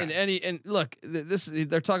Pittman in any. And look,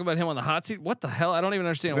 they're talking about him on the hot seat. What the hell? I don't even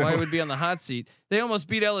understand why he would be on the hot seat. They almost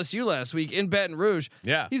beat LSU last week in Baton Rouge.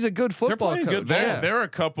 Yeah, he's a good football coach. They're a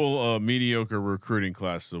couple mediocre recruiting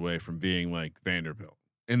classes away from being like Vanderbilt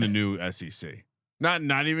in the new SEC.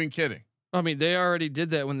 Not even kidding. I mean, they already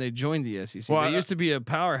did that when they joined the SEC. Well, they used to be a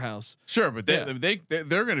powerhouse. Sure, but they're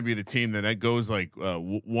going to be the team that goes like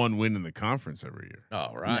 1 win in the conference every year.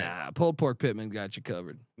 Oh, right. Nah, Pulled Pork Pittman got you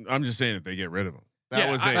covered. I'm just saying if they get rid of him.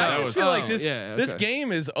 I just feel like this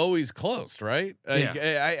game is always close, right? I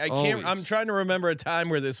can't. Always. I'm trying to remember a time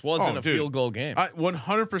where this wasn't a field goal game.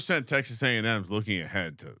 100% Texas A&M's looking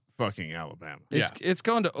ahead to fucking Alabama. It's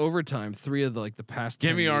gone to overtime 3 of the past.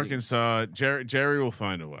 Give me meetings. Arkansas. Jerry will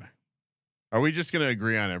find a way. Are we just going to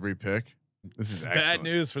agree on every pick? This is bad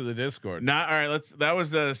news for the Discord. All right. That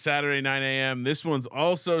was the Saturday 9 a.m. This one's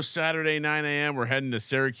also Saturday 9 a.m. We're heading to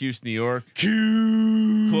Syracuse, New York.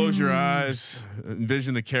 Close your eyes.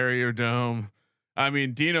 Envision the Carrier Dome. I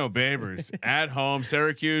mean, Dino Babers at home.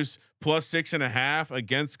 Syracuse +6.5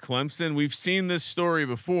 against Clemson. We've seen this story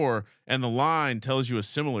before, and the line tells you a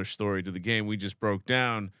similar story to the game we just broke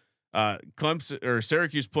down. Clemson or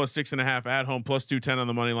Syracuse +6.5 at home, +210 on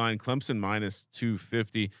the money line. Clemson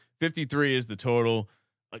 -250. 53 is the total.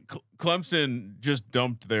 Clemson just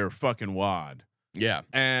dumped their fucking wad. Yeah,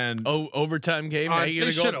 and overtime game. Now you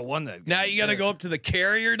they should have won that game. Now you got to go up to the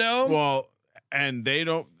Carrier Dome. Well, and they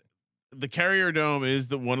don't. The Carrier Dome is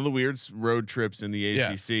one of the weird road trips in the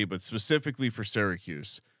ACC, but specifically for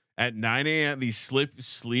Syracuse. at 9 a.m. These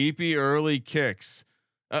sleepy early kicks.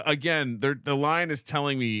 Again, the line is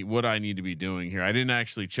telling me what I need to be doing here. I didn't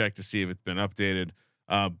actually check to see if it's been updated,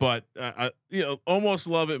 but almost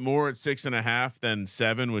love it more at 6.5 than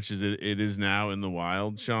 7, which is it is now in the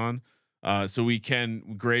Wild, Sean. So we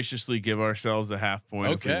can graciously give ourselves a half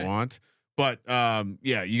point if we want. But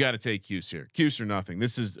you got to take Cuse here. Cuse or nothing.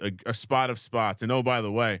 This is a spot of spots. And oh, by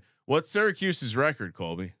the way, what's Syracuse's record,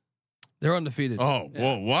 Colby? They're undefeated. Oh, yeah.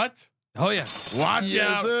 Whoa, what? Oh yeah. Watch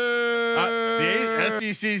out. The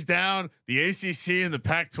SEC's down. The ACC and the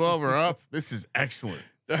Pac-12 are up. This is excellent.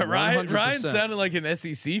 Ryan sounded like an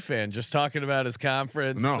SEC fan just talking about his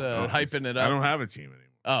conference, hyping it up. I don't have a team anymore.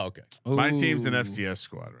 Oh, okay. My team's an FCS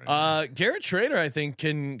squad right now. Garrett Schrader, I think,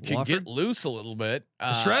 can get loose a little bit.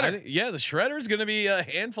 The Shredder. The Shredder is going to be a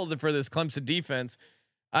handful for this Clemson defense.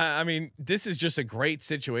 I mean, this is just a great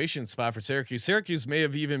situation spot for Syracuse. Syracuse may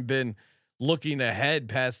have even been looking ahead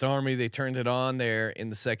past Army. They turned it on there in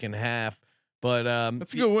the second half, but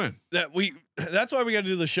that's a good win. That's why we got to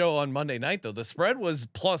do the show on Monday night, though. The spread was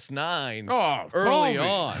 +9 Colby. early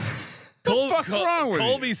on. What the fuck's wrong with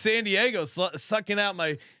Colby you? San Diego sucking out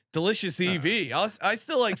my delicious EV. I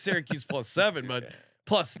still like Syracuse +7, but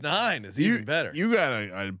 +9 is even better. You got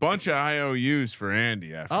a bunch of IOUs for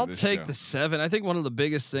Andy after I'll this take show. the 7. I think one of the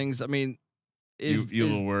biggest things. I mean, is you a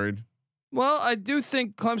little worried? Well, I do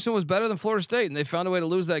think Clemson was better than Florida State, and they found a way to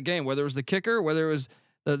lose that game. Whether it was the kicker, whether it was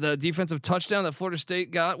the defensive touchdown that Florida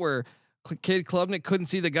State got, where Cade Klubnik couldn't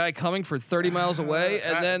see the guy coming for 30 miles away,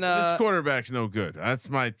 and then this quarterback's no good. This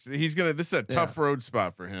is a tough road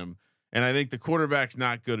spot for him, and I think the quarterback's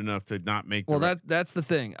not good enough to not make. That's the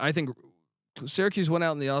thing. I think Syracuse went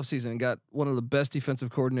out in the offseason and got one of the best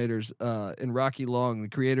defensive coordinators in Rocky Long, the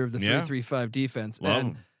creator of the 3-3-5 defense. Love and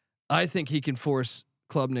him. I think he can force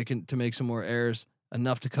Klubnik to make some more errors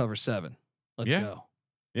enough to cover 7. Let's go.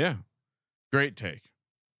 Yeah. Great take.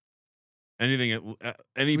 Anything?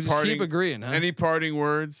 Any we just parting? keep agreeing. Huh? Any parting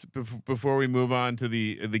words before we move on to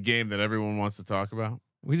the game that everyone wants to talk about?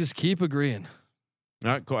 We just keep agreeing.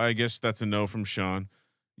 Not cool. I guess that's a no from Sean.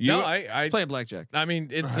 I playing blackjack. I mean,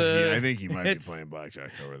 it's I think he might be playing blackjack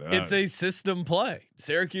over that. It's a system play.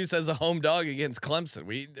 Syracuse has a home dog against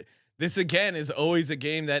Clemson. This again is always a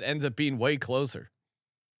game that ends up being way closer.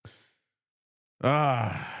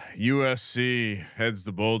 USC heads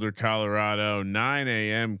to Boulder, Colorado, 9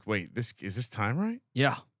 a.m. Wait, is this time right?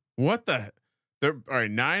 Yeah. What the? They're all right.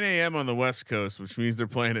 9 a.m. on the West Coast, which means they're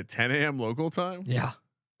playing at 10 a.m. local time. Yeah.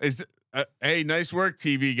 Hey, nice work,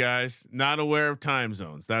 TV guys. Not aware of time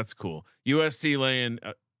zones. That's cool. USC laying.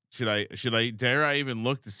 Dare I even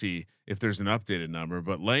look to see if there's an updated number?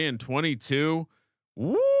 But laying 22.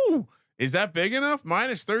 Woo! Is that big enough?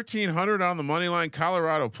 Minus 1,300 on the money line.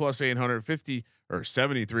 Colorado plus 850 or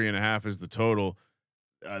 73.5 is the total.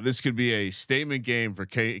 This could be a statement game for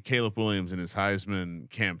Caleb Williams and his Heisman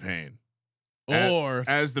campaign. Or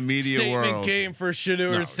as the media statement world game for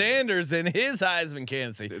Shedeur Sanders and his Heisman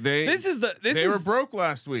candidacy. They were broke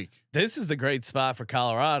last week. This is the great spot for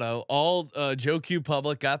Colorado. All Joe Q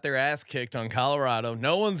public got their ass kicked on Colorado.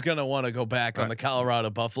 No one's gonna want to go back on the Colorado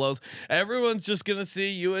Buffaloes. Everyone's just gonna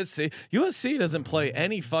see USC. USC doesn't play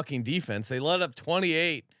any fucking defense. They let up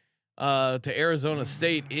 28 to Arizona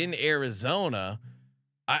State in Arizona.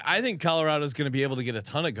 I think Colorado's gonna be able to get a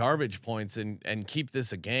ton of garbage points and keep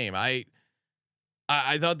this a game.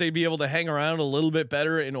 I thought they'd be able to hang around a little bit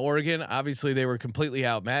better in Oregon. Obviously, they were completely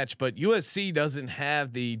outmatched, but USC doesn't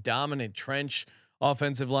have the dominant trench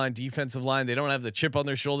offensive line, defensive line. They don't have the chip on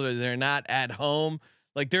their shoulder. They're not at home.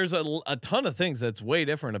 Like there's a ton of things that's way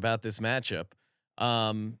different about this matchup.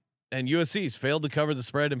 And USC's failed to cover the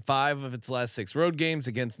spread in 5 of its last 6 road games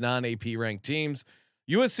against non-AP ranked teams.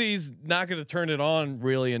 USC's not going to turn it on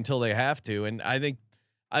really until they have to, and I think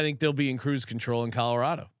they'll be in cruise control in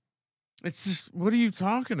Colorado. It's just, what are you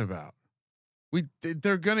talking about?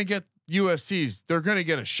 They're gonna get USC's. They're gonna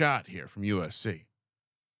get a shot here from USC.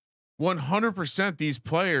 100%. These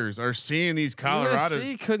players are seeing these Colorado.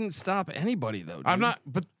 USC couldn't stop anybody though. Dude. I'm not.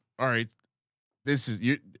 But all right, this is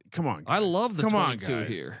you. Come on. Guys. I love the 22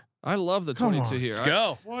 here. I love the 22 here. Let's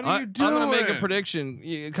go. What are you doing? I'm gonna make a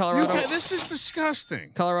prediction. Colorado. This is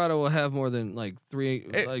disgusting. Colorado will have more than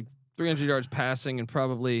 300 yards passing and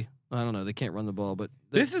probably. I don't know. They can't run the ball, but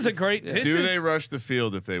this is a great. Yeah. They rush the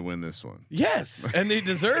field if they win this one? Yes, and they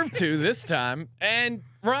deserve to this time. And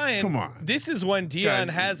Ryan, come on, this is when Dion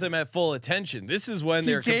has them at full attention. This is when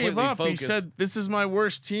they're completely focused. He said, "This is my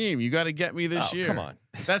worst team. You got to get me this year." Come on,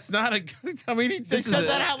 that's not a. I mean, he said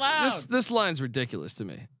that out loud. This line's ridiculous to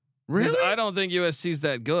me. Really? I don't think USC's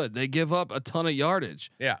that good. They give up a ton of yardage.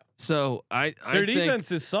 Yeah. So their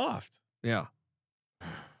defense is soft. Yeah.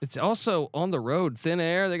 It's also on the road, thin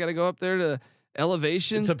air. They got to go up there to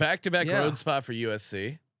elevation. It's a back-to-back road spot for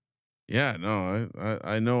USC. Yeah, no,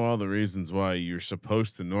 I know all the reasons why you're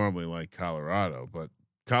supposed to normally like Colorado, but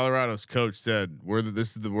Colorado's coach said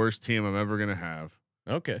this is the worst team I'm ever gonna have.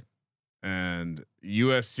 Okay. And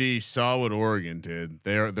USC saw what Oregon did.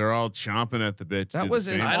 They're all chomping at the bit. That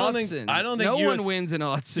was in Autzen. I don't think no one wins in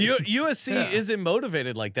Autzen. USC isn't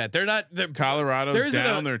motivated like that. They're not. Colorado's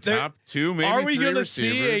down their top 2, maybe. Are we going to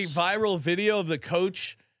see a viral video of the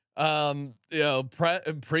coach?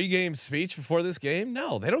 Pre-game speech before this game?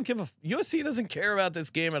 No, they don't give a. USC doesn't care about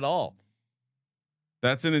this game at all.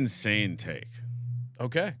 That's an insane take.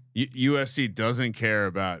 Okay. USC doesn't care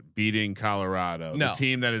about beating Colorado, the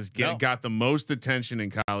team that has got the most attention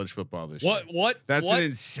in college football this year. That's an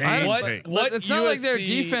insane take. It's not like their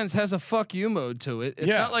defense has a fuck you mode to it. It's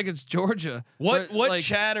not like it's Georgia. What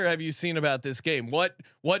chatter have you seen about this game? What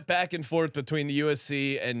back and forth between the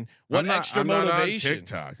USC and what extra motivation? Not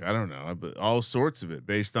on TikTok. I don't know, but all sorts of it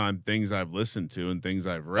based on things I've listened to and things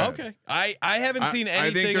I've read. Okay. I haven't seen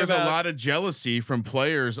anything. I think there's a lot of jealousy from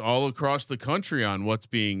players all across the country on what's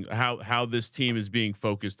being how this team is being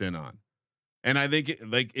focused in on. And I think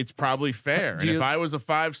it's probably fair. And if I was a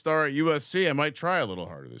 5-star at USC, I might try a little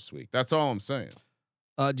harder this week. That's all I'm saying.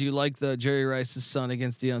 Do you like the Jerry Rice's son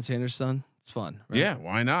against Deion Sanders' son? It's fun. Right? Yeah,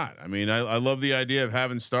 why not? I mean, I love the idea of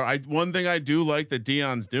having one thing I do like that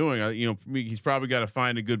Deion's doing. He's probably got to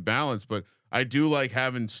find a good balance, but I do like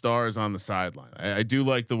having stars on the sideline. I do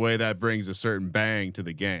like the way that brings a certain bang to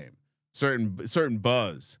the game, certain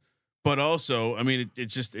buzz. But also, I mean,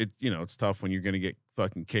 it's tough when you're going to get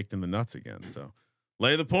fucking kicked in the nuts again. So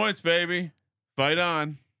lay the points, baby. Fight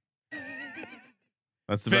on.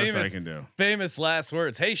 That's the best I can do. Famous last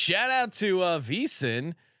words. Hey, shout out to VSiN.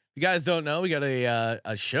 If you guys don't know, we got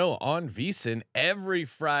a show on VSiN every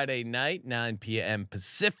Friday night, 9 p.m.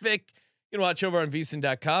 Pacific. You can watch over on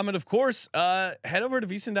VSiN.com. And of course, head over to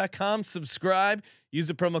VSiN.com, subscribe, use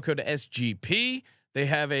the promo code SGP. They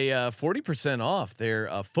have a 40% off their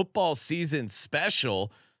football season special.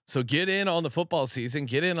 So get in on the football season,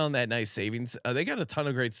 get in on that nice savings. They got a ton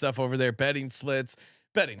of great stuff over there. Betting splits,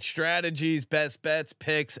 betting strategies, best bets,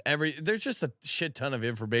 picks, there's just a shit ton of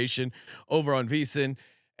information over on VSiN.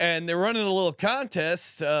 And they're running a little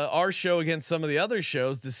contest, our show against some of the other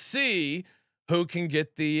shows to see who can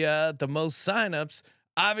get the most signups.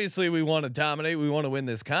 Obviously we want to dominate. We want to win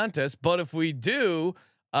this contest, but if we do,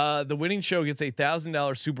 the winning show gets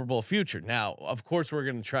 $1,000 Super Bowl future. Now, of course, we're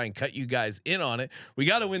going to try and cut you guys in on it. We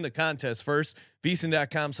got to win the contest first.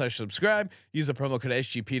 VSiN.com/subscribe. Use the promo code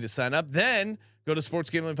SGP to sign up. Then go to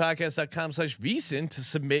sportsgamblingpodcast.com/VSiN to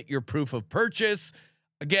submit your proof of purchase.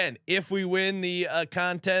 Again, if we win the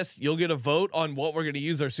contest, you'll get a vote on what we're going to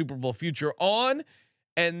use our Super Bowl future on.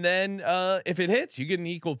 And then if it hits, you get an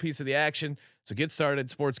equal piece of the action. So get started,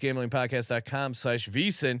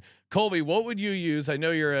 sportsgamblingpodcast.com/VSiN. Colby, what would you use? I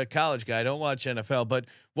know you're a college guy. I don't watch NFL, but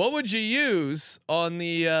what would you use on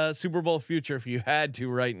the Super Bowl future if you had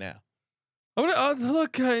to right now?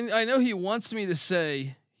 Look, I know he wants me to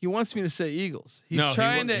say Eagles. He's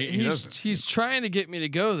trying to get me to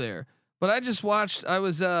go there. But I just watched. I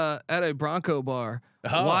was at a Bronco bar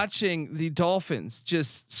watching the Dolphins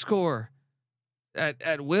just score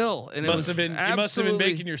at will, and you must have been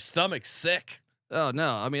making your stomach sick. Oh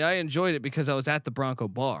no! I mean, I enjoyed it because I was at the Bronco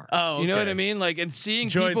bar. Oh, okay. You know what I mean? Like, and seeing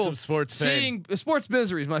enjoying people some sports, sports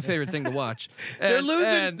misery is my favorite thing to watch. They're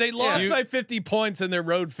losing. They lost by 50 points and they're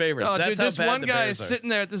road favorites. Oh, That's dude, how this bad one the guy Bears is are. sitting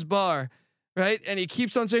there at this bar, right? And he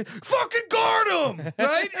keeps on saying, "Fucking guard him!"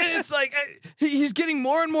 Right? And it's like he's getting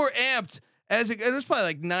more and more amped. There's probably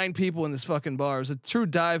like 9 people in this fucking bar. It was a true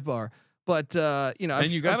dive bar. But I'm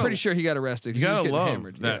pretty sure he got arrested. You gotta love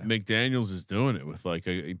that McDaniels is doing it with like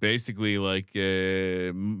a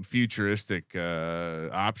futuristic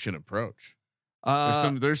option approach.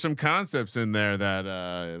 There's some concepts in there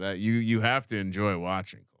that you have to enjoy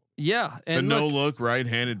watching. Yeah, and the look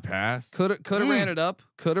right-handed pass could have ran it up.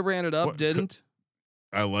 Didn't.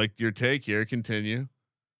 I liked your take here. Continue.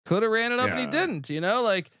 Could have ran it up and he didn't.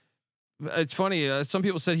 It's funny. Some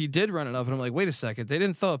people said he did run it up, and I'm like, wait a second. They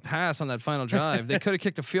didn't throw a pass on that final drive. They could have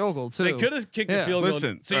kicked a field goal too. They could have kicked a field goal.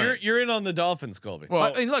 Listen, so you're in on the Dolphins, Colby.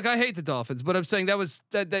 Well, I mean, look, I hate the Dolphins, but I'm saying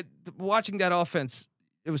that watching that offense,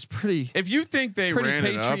 it was pretty. If you think they ran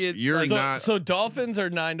it up, you're not. So Dolphins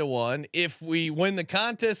are 9-1. If we win the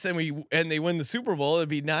contest and they win the Super Bowl, it'd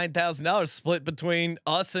be $9,000 split between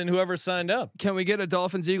us and whoever signed up. Can we get a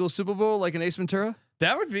Dolphins Eagles Super Bowl like an Ace Ventura?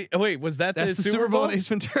 That would be. Wait, was that's the Super Bowl? Ace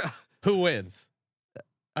Ventura. Who wins?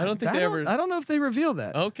 I don't think they ever. I don't know if they reveal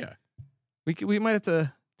that. Okay. We might have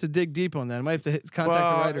to to dig deep on that. I might have to contact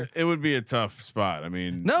the writer. It would be a tough spot. I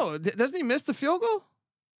mean, No, doesn't he miss the field goal?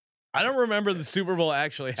 I don't remember the Super Bowl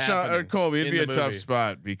actually happening. Colby, it'd be a tough movie.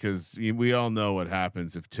 spot because we all know what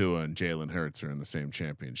happens if Tua and Jalen Hurts are in the same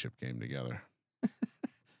championship game together.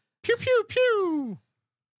 Pew pew pew.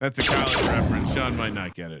 That's a college reference. Sean might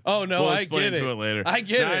not get it. Oh no, we'll I explain get to it. it later. I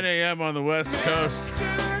get 9 it. 9 a.m. on the West Coast.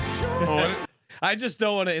 I just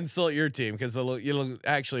don't want to insult your team because it'll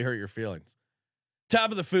actually hurt your feelings.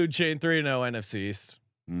 Top of the food chain, 3-0 NFC East.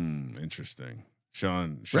 Interesting.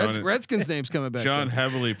 Sean Redskins name's coming back. Sean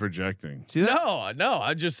heavily projecting. See that?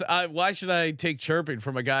 No. Why should I take chirping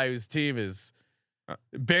from a guy whose team is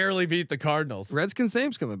barely beat the Cardinals? Redskins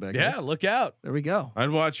name's coming back. Yeah, guys. look out. There we go. I'd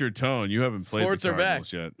watch your tone. You haven't played Sports the are back.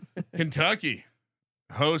 Cardinals yet. Kentucky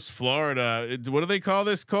hosts Florida. What do they call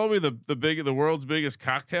this, Colby? The world's biggest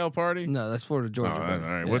cocktail party? No, that's Florida Georgia. All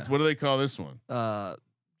right. Yeah. What do they call this one?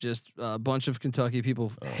 Just a bunch of Kentucky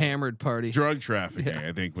people hammered party. Drug trafficking.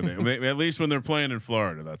 I think when they at least when they're playing in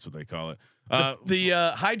Florida, that's what they call it. The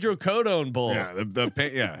hydrocodone bowl.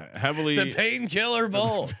 Yeah, heavily The painkiller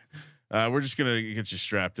bowl. We're just gonna get you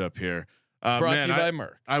strapped up here. Brought to you by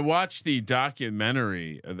Merck. I watched the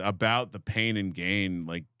documentary about the pain and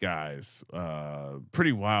gain guys.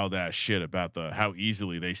 Pretty wild ass shit about how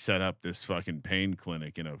easily they set up this fucking pain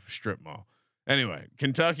clinic in a strip mall. Anyway,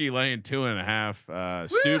 Kentucky laying 2.5.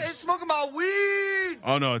 Stoops smoking my weed.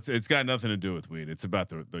 Oh no, it's got nothing to do with weed. It's about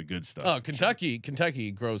the good stuff. Oh,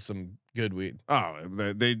 Kentucky grows some good weed. Oh,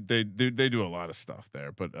 they do a lot of stuff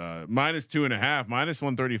there, but -2.5,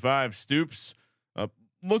 -135. Stoops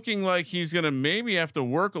looking like he's gonna maybe have to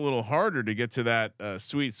work a little harder to get to that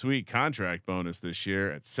sweet contract bonus this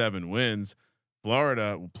year at 7 wins.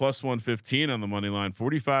 Florida +115 on the money line.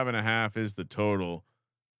 45.5 is the total.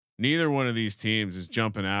 Neither one of these teams is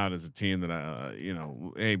jumping out as a team that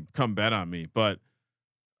hey, come bet on me. But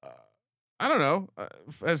I don't know.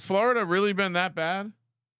 Has Florida really been that bad?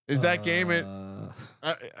 Is that game it?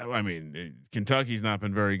 I mean, Kentucky's not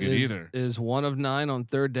been very good either. Is 1 of 9 on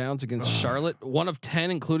third downs against Charlotte. 1 of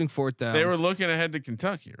 10, including fourth downs. They were looking ahead to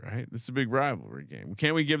Kentucky, right? This is a big rivalry game.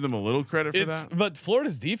 Can't we give them a little credit for that? But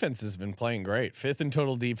Florida's defense has been playing great. 5th in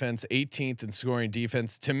total defense, 18th in scoring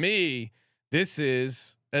defense. To me, this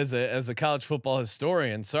is as a college football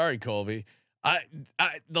historian. Sorry, Colby.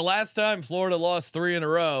 The last time Florida lost 3 in a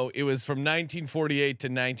row, it was from 1948 to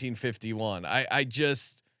 1951. I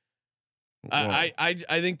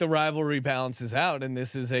think the rivalry balances out, and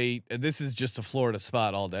this is just a Florida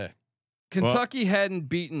spot all day. Kentucky hadn't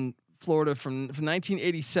beaten Florida from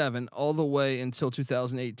 1987 all the way until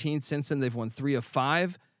 2018. Since then, they've won 3 of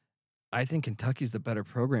 5. I think Kentucky's the better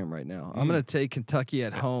program right now. I'm going to take Kentucky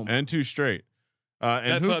at home and 2 straight.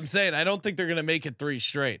 That's what I'm saying. I don't think they're going to make it 3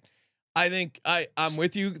 straight. I think I'm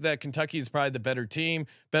with you that Kentucky is probably the better team,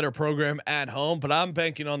 better program at home, but I'm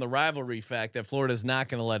banking on the rivalry fact that Florida's not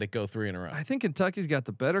going to let it go 3 in a row. I think Kentucky's got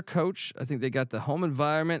the better coach. I think they got the home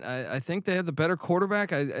environment. I think they have the better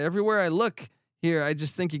quarterback. Everywhere I look here, I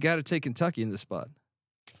just think you got to take Kentucky in this spot.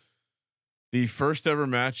 The first ever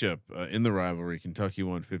matchup in the rivalry, Kentucky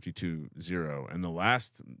won 52-0, and the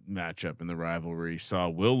last matchup in the rivalry saw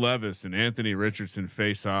Will Levis and Anthony Richardson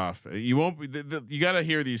face off. You won't be. You got to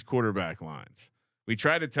hear these quarterback lines. We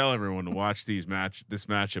tried to tell everyone to watch this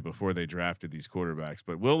matchup before they drafted these quarterbacks,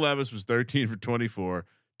 but Will Levis was 13 for 24,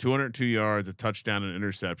 202 yards, a touchdown, and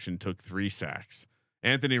interception, took 3 sacks.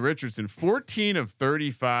 Anthony Richardson, 14 of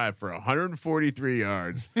 35 for 143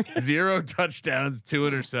 yards, 0 touchdowns, 2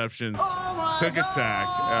 interceptions, took a sack,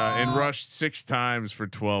 and rushed 6 times for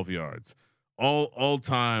 12 yards. All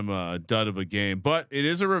time dud of a game, but it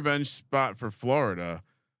is a revenge spot for Florida.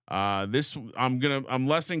 I'm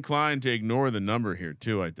less inclined to ignore the number here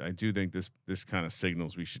too. I do think this kind of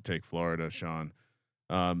signals we should take Florida, Sean.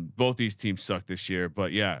 Both these teams suck this year,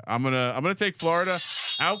 but yeah, I'm gonna take Florida.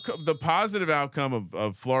 The positive outcome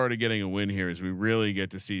of Florida getting a win here is we really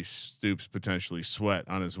get to see Stoops potentially sweat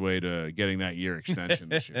on his way to getting that year extension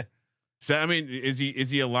this year. So I mean, is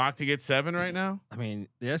he a lock to get 7 right now? I mean,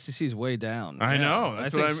 the SEC is way down. I know.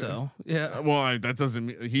 That's I think what so. Yeah. Well, that doesn't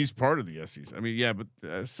mean he's part of the SEC. I mean, yeah, but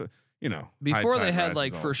before they had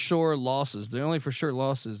like for sure losses. The only for sure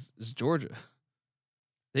loss is Georgia.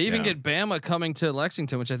 They even get Bama coming to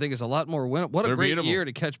Lexington, which I think is a lot more win. What a great year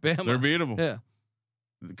to catch Bama. They're beatable. Yeah.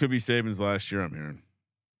 It could be Saban's last year, I'm hearing.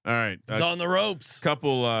 All right. It's on the ropes.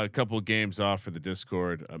 Couple games off for the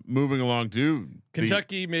Discord. Moving along to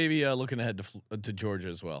Kentucky, maybe looking ahead to Georgia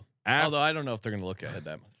as well. Although I don't know if they're going to look ahead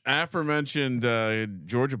that much. Aforementioned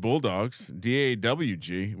Georgia Bulldogs,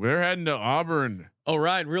 DAWG. They're heading to Auburn Oh,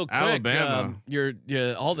 Ryan, real quick, Alabama.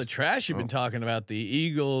 All the trash you've been talking about the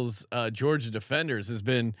Eagles, Georgia defenders has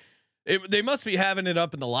been. They must be having it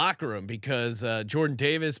up in the locker room because Jordan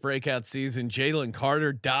Davis breakout season, Jalen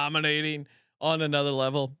Carter dominating on another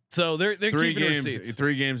level. So they're keeping receipts.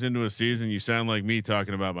 3 games into a season, you sound like me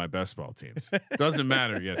talking about my best ball teams. Doesn't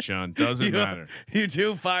matter yet, Sean. Doesn't matter. You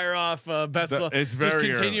do fire off best ball. It's very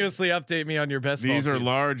just continuously update me on your best. These ball are teams.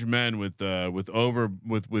 large men with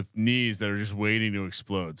knees that are just waiting to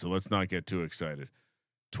explode. So let's not get too excited.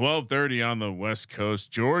 12:30 on the West Coast.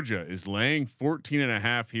 Georgia is laying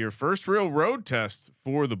 14.5 here. First real road test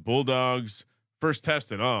for the Bulldogs. First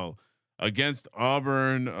test at all against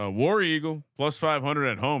Auburn. War Eagle plus 500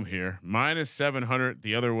 at home here. Minus 700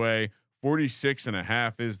 the other way.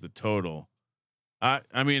 46.5 is the total.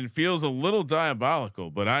 I mean, it feels a little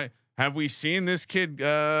diabolical, but have we seen this kid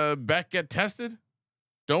Beck get tested?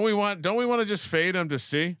 Don't we want to just fade him to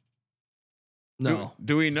see? No.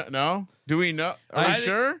 Do we know? No. Do we know? Are you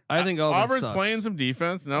sure? I think Auburn's sucks. playing some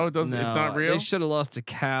defense. No, it doesn't. It's not real. They should have lost to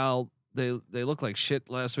Cal. They looked like shit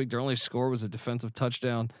last week. Their only score was a defensive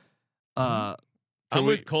touchdown. I'm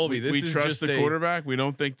with Colby. This we is trust just the quarterback. We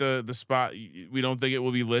don't think the spot. We don't think it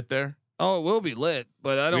will be lit there. Oh, it will be lit,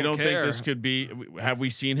 but I don't. We don't care. think this could be. Have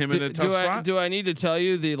we seen him in a tough spot? Do I need to tell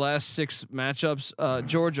you the last 6 matchups?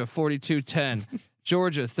 Georgia 42-10,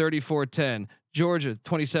 Georgia 34-10, Georgia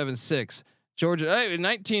 27-6, Georgia. In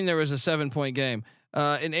 19 there was a 7-point game.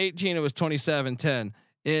 In 18 it was 27-10.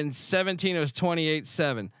 In 17 it was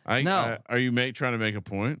 28-7. Are you trying to make a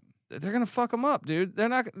point? They're gonna fuck them up, dude. They're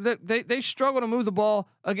not. They struggle to move the ball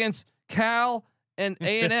against Cal and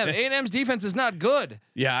A&M. A&M's defense is not good.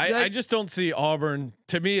 Yeah, I just don't see Auburn.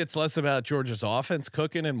 To me, it's less about Georgia's offense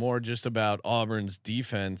cooking and more just about Auburn's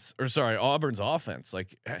defense. Auburn's offense.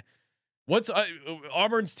 Like, what's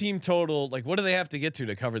Auburn's team total? Like, what do they have to get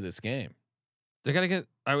to cover this game? They gotta get.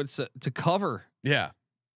 I would say to cover. Yeah,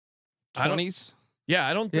 20s.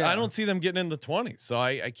 I don't see them getting in the 20s. So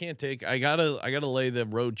I can't take. I gotta lay the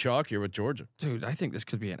road chalk here with Georgia. Dude, I think this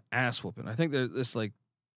could be an ass whooping. I think this like.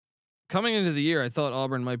 Coming into the year, I thought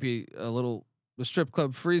Auburn might be a little the strip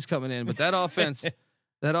club freeze coming in, but that offense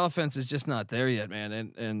is just not there yet,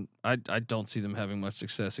 man. And I don't see them having much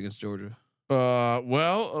success against Georgia.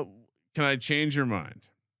 Can I change your mind?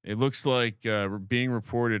 It looks like being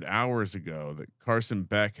reported hours ago that Carson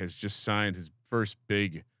Beck has just signed his first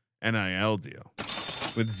big NIL deal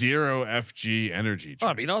with 0 FG energy. Oh,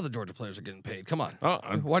 I mean, all the Georgia players are getting paid. Come on.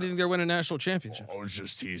 Why do you think they're winning national championship? Oh, it's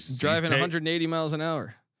just he's driving 180 miles an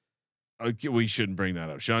hour. We shouldn't bring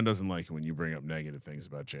that up. Sean doesn't like it when you bring up negative things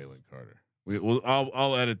about Jalen Carter.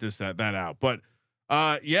 I'll edit that out. But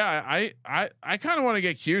I kind of want to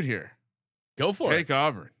get cute here. Go for it. Take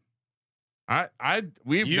Auburn.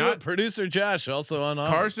 Producer Josh also on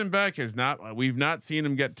Auburn. Carson Beck we've not seen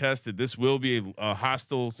him get tested. This will be a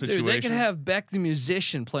hostile situation. Dude, they could have Beck the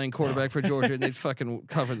musician playing quarterback for Georgia and they'd fucking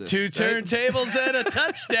cover this. 2 turntables and a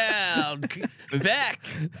touchdown. Beck,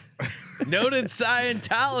 noted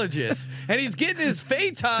Scientologist, and he's getting his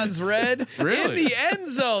phetons read in the end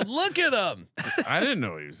zone. Look at him. I didn't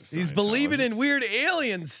know he was a Scientologist. He's believing in weird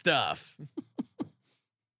alien stuff.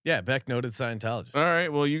 Yeah, Beck, noted Scientologist. All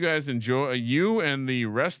right, well, you guys enjoy. You and the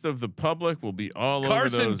rest of the public will be all over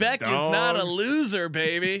those Carson Beck dogs. is not a loser,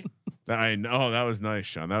 baby. I know that was nice,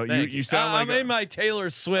 Sean. You sound like I'm in my Taylor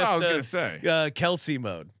Swift. I was gonna say Kelsey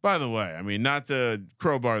mode. By the way, I mean, not to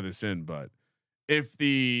crowbar this in, but if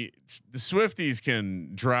the Swifties can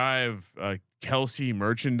drive Kelsey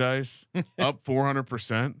merchandise up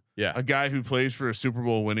 400%, a guy who plays for a Super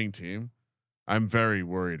Bowl winning team, I'm very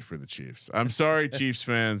worried for the Chiefs. I'm sorry, Chiefs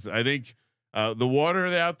fans. I think the water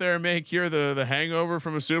out there may cure the hangover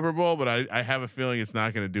from a Super Bowl, but I have a feeling it's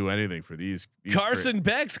not going to do anything for these Carson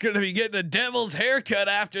Beck's going to be getting a devil's haircut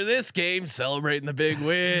after this game, celebrating the big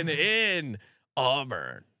win in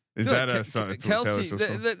Auburn. Is that a Kelsey?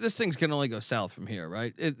 This thing's can only go south from here,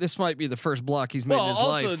 right? This might be the first block he's made in his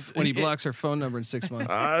life when he blocks her phone number in 6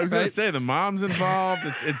 months. I was going to say the mom's involved.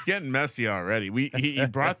 It's getting messy already. He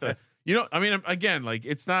brought the. I mean, again, like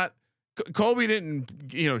it's not. Colby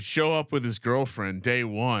didn't, show up with his girlfriend day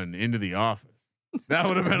one into the office. That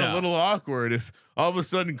would have been a little awkward if all of a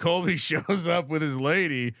sudden Colby shows up with his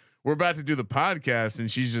lady. We're about to do the podcast and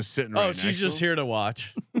she's just sitting. Right she's just here to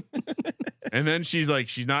watch. And then she's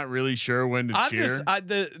not really sure when to cheer.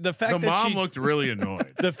 The fact the that mom looked really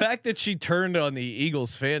annoyed. The fact that she turned on the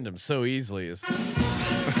Eagles fandom so easily is.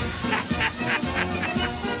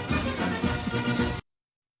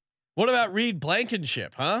 What about Reed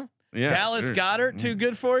Blankenship, huh? Yeah, Dallas Goedert, too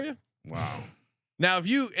good for you? Wow. Now, if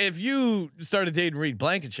you started dating Reed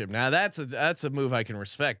Blankenship, now that's a move I can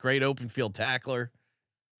respect. Great open field tackler,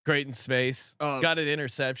 great in space, got an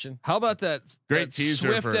interception. How about that? Great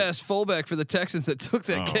teaser swift ass fullback for the Texans that took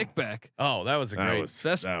that kickback. Oh, that was a great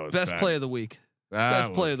best play of the week.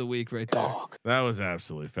 Best play of the week right there. That was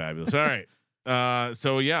absolutely fabulous. All right.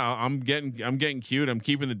 So yeah, I'm getting cute. I'm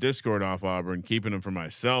keeping the Discord off Auburn, keeping them for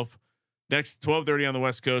myself. Next 12:30 on the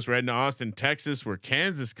West Coast, we're heading to Austin, Texas, where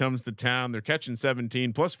Kansas comes to town. They're catching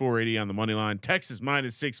 17 plus 480 on the money line. Texas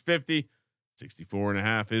minus 650,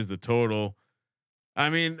 64.5 is the total. I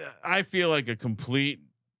mean, I feel like a complete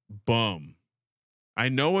bum. I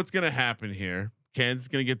know what's going to happen here. Kansas is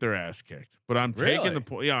going to get their ass kicked, but I'm taking the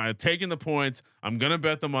point. Yeah, I'm taking the points. I'm going to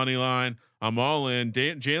bet the money line. I'm all in.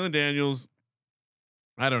 Jalen Daniels.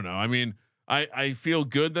 I don't know. I mean, I feel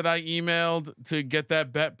good that I emailed to get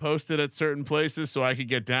that bet posted at certain places so I could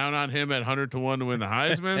get down on him at 100-1 to win the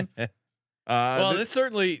Heisman. Well, this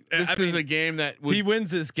is a game that if he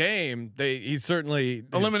wins this game, he's certainly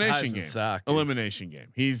elimination game. Elimination game.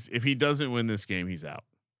 If he doesn't win this game, he's out.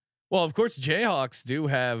 Well, of course, Jayhawks do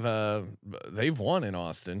have. They've won in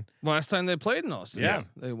Austin. Last time they played in Austin, yeah,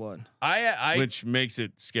 they won. Which makes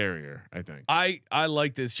it scarier, I think. I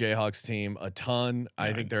like this Jayhawks team a ton. Yeah.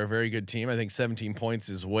 I think they're a very good team. I think 17 points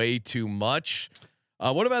is way too much.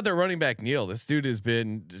 What about their running back Neal? This dude has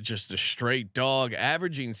been just a straight dog,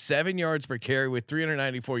 averaging 7 yards per carry with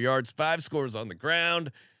 394 yards, 5 scores on the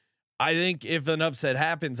ground. I think if an upset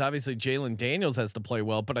happens, obviously Jalen Daniels has to play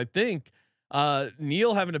well, but I think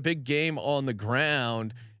Neal having a big game on the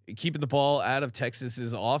ground, keeping the ball out of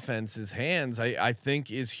Texas's offense's hands, I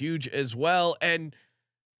think is huge as well. And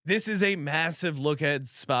this is a massive look ahead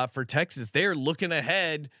spot for Texas. They're looking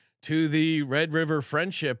ahead to the Red River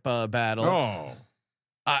Friendship battle. Oh,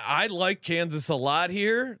 I like Kansas a lot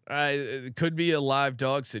here. It could be a live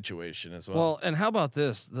dog situation as well. Well, and how about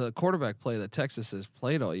this? The quarterback play that Texas has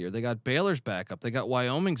played all year. They got Baylor's backup, they got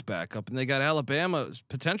Wyoming's backup, and they got Alabama's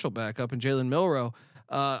potential backup and Jalen Milroe.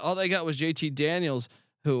 All they got was JT Daniels,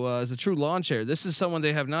 who is a true lawn chair. This is someone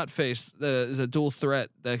they have not faced that is a dual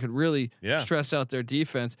threat that could really stress out their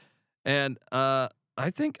defense. And I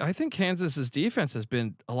think Kansas's defense has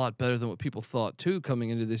been a lot better than what people thought too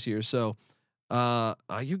coming into this year. So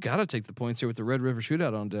you got to take the points here with the Red River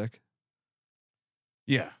Shootout on deck.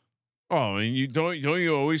 Yeah. Oh, and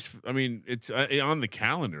you always, I mean, it's on the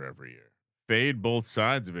calendar every year. Fade both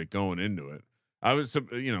sides of it going into it. I was,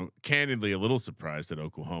 candidly a little surprised that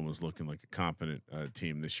Oklahoma was looking like a competent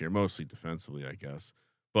team this year, mostly defensively, I guess.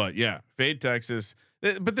 But yeah, fade Texas.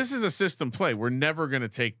 But this is a system play. We're never going to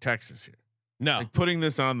take Texas here. No, like putting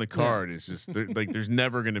this on the card is just like there's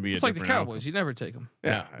never going to be. It's like the Cowboys. Outcome. You never take them.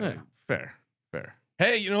 Yeah. Fair.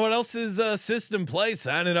 Hey, you know what else is system play?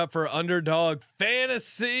 Signing up for Underdog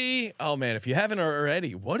Fantasy. Oh man, if you haven't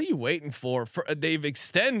already, what are you waiting for? They've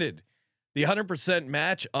extended the 100%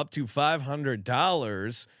 match up to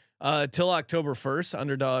 $500 till October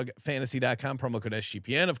 1st. UnderdogFantasy.com, promo code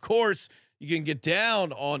SGPN. Of course, you can get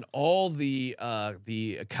down on all the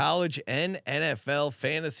college and NFL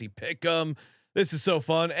fantasy pick'em. This is so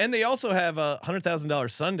fun, and they also have $100,000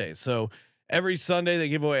 Sundays. So every Sunday they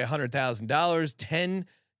give away $100,000,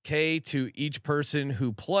 $10K to each person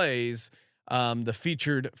who plays the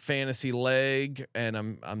featured fantasy leg.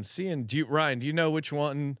 And I'm seeing. Ryan, do you know which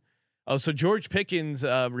one? Oh, so George Pickens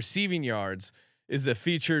receiving yards is the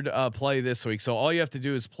featured play this week. So all you have to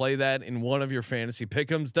do is play that in one of your fantasy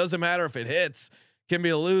pick'ems. Doesn't matter if it hits. Can be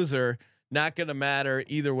a loser. Not going to matter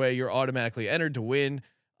either way. You're automatically entered to win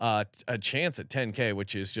a chance at 10K,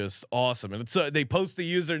 which is just awesome. And it's they post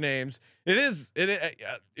the usernames.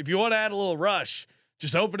 If you want to add a little rush,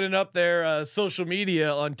 just opening up their social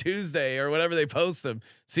media on Tuesday or whatever they post them.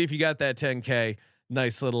 See if you got that 10K.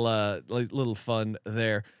 Nice little fun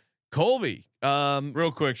there. Colby,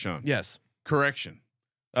 real quick, Sean. Yes. Correction.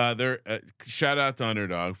 They're shout out to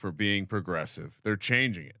Underdog for being progressive. They're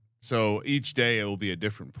changing it. So each day it will be a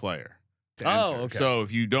different player. Okay. So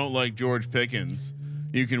if you don't like George Pickens,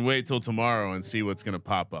 you can wait till tomorrow and see what's going to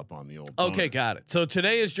pop up on the old. Okay, bonus. got it. So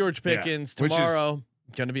today is George Pickens. Yeah, tomorrow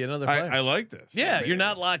going to be another player. I like this. Yeah, you're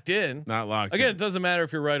not locked in. Not locked Again, in. it doesn't matter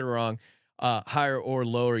if you're right or wrong. Higher or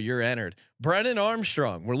lower, you're entered. Brennan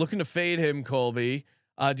Armstrong. We're looking to fade him, Colby.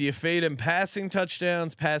 Do you fade him passing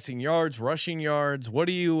touchdowns, passing yards, rushing yards? What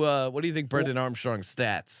do you think Brendan Armstrong's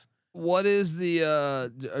stats? What is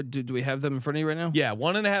the do we have them in front of you right now? Yeah,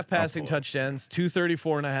 1.5 passing touchdowns,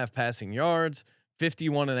 234.5 passing yards,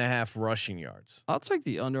 51.5 rushing yards. I'll take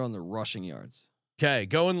the under on the rushing yards. Okay,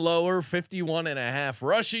 going lower, 51.5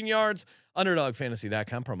 rushing yards.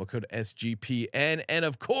 UnderdogFantasy.com, promo code SGPN, and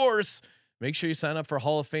of course, make sure you sign up for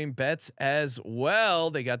Hall of Fame bets as well.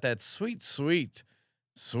 They got that sweet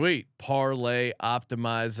parlay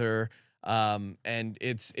optimizer. And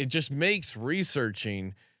it just makes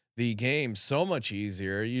researching the game so much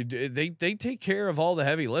easier. They take care of all the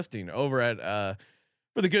heavy lifting over at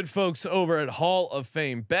for the good folks over at Hall of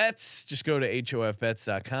Fame Bets. Just go to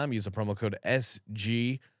hofbets.com, use the promo code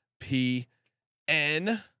SGPN,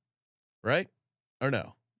 right? Or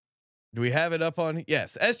no? Do we have it up on?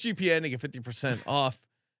 Yes, SGPN to get 50% off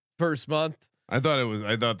first month. I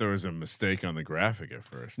thought there was a mistake on the graphic at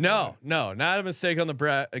first. No, not a mistake on the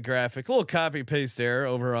graphic. A little copy paste error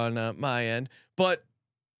over on my end, but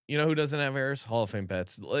you know who doesn't have errors? Hall of Fame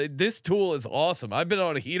Bets. This tool is awesome. I've been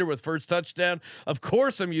on a heater with first touchdown. Of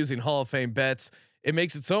course, I'm using Hall of Fame Bets. It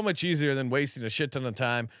makes it so much easier than wasting a shit ton of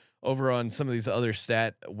time over on some of these other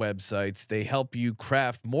stat websites. They help you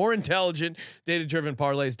craft more intelligent, data-driven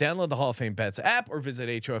parlays. Download the Hall of Fame Bets app or visit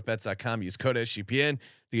hofbets.com. Use code SGPN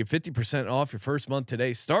to get 50% off your first month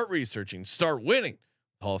today. Start researching, start winning.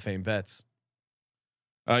 Hall of Fame Bets.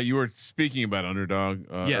 You were speaking about underdog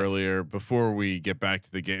yes. earlier. Before we get back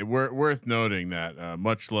to the game, worth noting that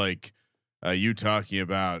much like you talking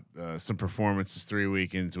about some performances 3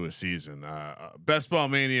 weeks into a season, Best Ball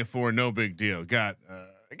Mania 4, no big deal. Got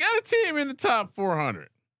a team in the top 400.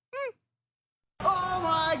 Oh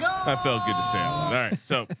my God! That felt good to say. All right,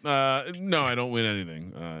 so no, I don't win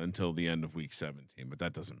anything until the end of week 17, but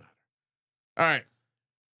that doesn't matter. All right,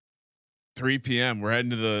 3 p.m. We're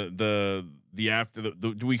heading to the after the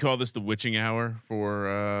do we call this the witching hour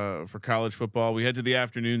for college football? We head to the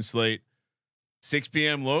afternoon slate, 6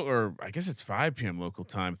 p.m. or I guess it's 5 p.m. local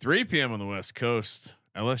time, 3 p.m. on the West Coast.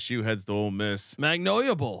 LSU heads to Ole Miss.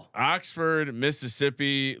 Magnolia Bowl. Oxford,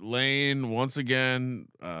 Mississippi. Lane once again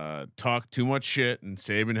talked too much shit, and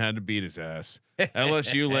Saban had to beat his ass.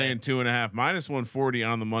 LSU laying 2.5, -140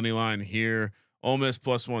 on the money line here. Ole Miss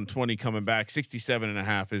 +120 coming back.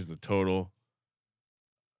 67.5 is the total.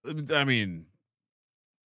 I mean,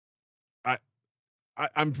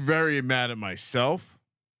 I'm very mad at myself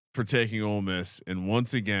for taking Ole Miss and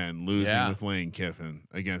once again losing with Lane Kiffin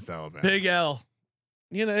against Alabama. Big L.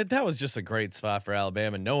 You know, that was just a great spot for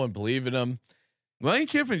Alabama. No one believed in him. Lane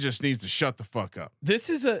Kiffin just needs to shut the fuck up. This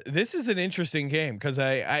is an interesting game because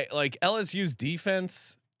I like LSU's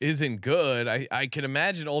defense isn't good. I can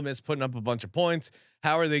imagine Ole Miss putting up a bunch of points.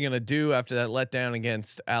 How are they going to do after that letdown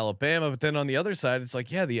against Alabama? But then on the other side, it's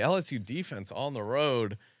like, yeah, the LSU defense on the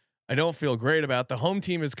road, I don't feel great about. The home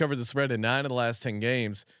team has covered the spread in 9 of the last 10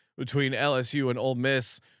 games between LSU and Ole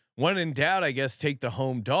Miss. When in doubt, I guess take the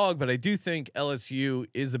home dog, but I do think LSU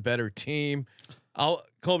is the better team.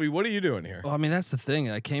 Colby, what are you doing here? Well, I mean, that's the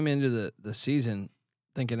thing. I came into the season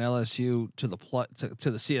thinking LSU to the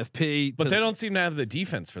to the CFP, but they don't seem to have the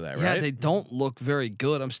defense for that, right? Yeah, they don't look very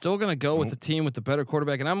good. I'm still going to go with the team with the better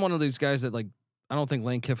quarterback, and I'm one of these guys that like I don't think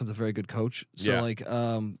Lane Kiffin's a very good coach. So like,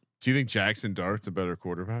 do you think Jackson Dart's a better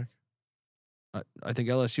quarterback? I think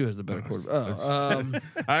LSU has the better quarterback.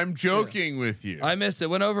 I'm joking with you. I missed it.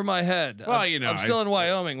 Went over my head. Well, I'm still in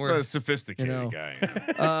Wyoming. We're a sophisticated guy.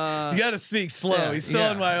 You got to speak slow. He's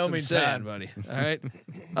still in Wyoming time, buddy. All right.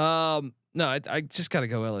 No, I just got to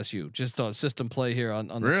go LSU just on system play here on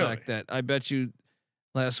the fact that I bet you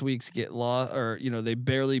last week's get lost or they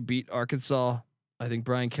barely beat Arkansas. I think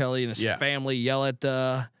Brian Kelly and his family yell at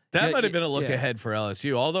that might have been a look ahead for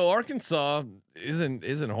LSU. Although Arkansas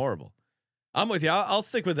isn't horrible. I'm with you. I'll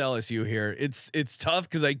stick with LSU here. It's tough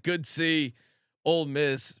because I could see Ole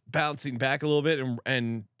Miss bouncing back a little bit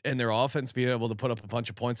and their offense being able to put up a bunch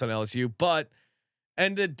of points on LSU. But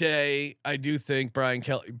end of day, I do think Brian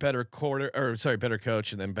Kelly better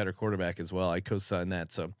coach and then better quarterback as well. I co-sign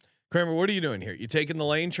that. So Kramer, what are you doing here? You taking the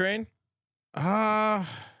Lane train? I'm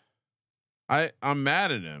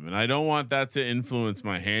mad at him, and I don't want that to influence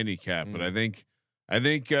my handicap. But I think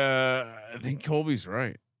Colby's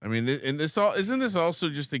right. I mean, isn't this also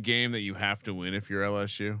just a game that you have to win if you're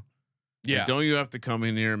LSU? Yeah. Like, don't you have to come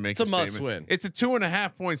in here and make a must statement? win. It's a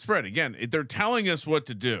 2.5 point spread. Again, they're telling us what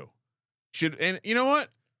to do. And you know what?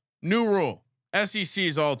 New rule. SEC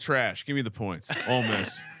is all trash. Give me the points. Ole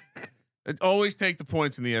Miss. Always take the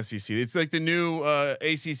points in the SEC. It's like the new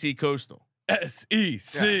ACC Coastal.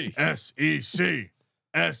 SEC. Yeah. SEC.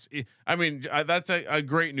 I mean, that's a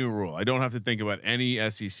great new rule. I don't have to think about any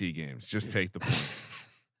SEC games. Just take the points.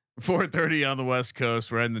 4:30 on the West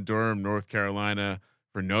Coast. We're heading to Durham, North Carolina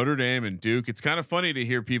for Notre Dame and Duke. It's kind of funny to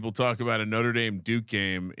hear people talk about a Notre Dame Duke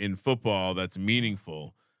game in football that's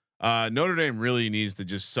meaningful. Notre Dame really needs to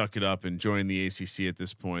just suck it up and join the ACC at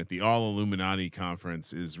this point. The All Illuminati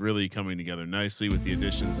Conference is really coming together nicely with the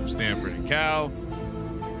additions of Stanford and Cal.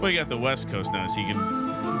 Well, you got the West Coast now, so you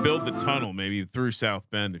can build the tunnel maybe through South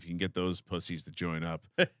Bend if you can get those pussies to join up.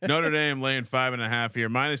 Notre Dame laying 5.5 here,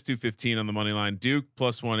 -215 on the money line. Duke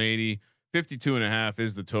 +180, 52.5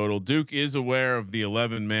 is the total. Duke is aware of the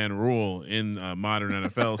 11-man rule in modern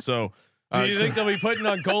NFL. So do you think they'll be putting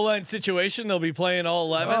on goal line situation? They'll be playing all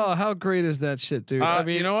 11. Oh, how great is that shit, dude? I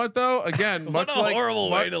mean, you know what though? Again, what a horrible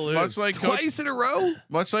way to lose. Much like twice in a row.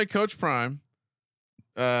 Much like Coach Prime,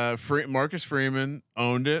 Marcus Freeman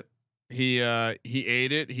owned it. He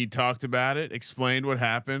ate it. He talked about it. Explained what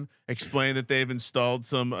happened. Explained that they've installed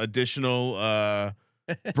some additional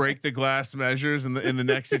break the glass measures in the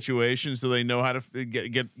next situation, so they know how to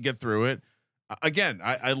get through it. Again,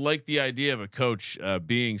 I like the idea of a coach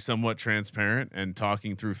being somewhat transparent and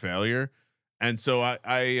talking through failure, and so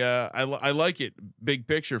I like it big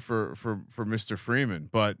picture for Mr. Freeman.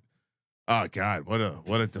 But oh God, what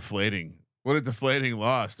a deflating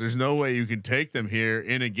loss. There's no way you can take them here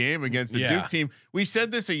in a game against the Duke team. We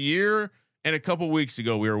said this a year and a couple weeks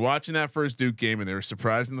ago. We were watching that first Duke game and they were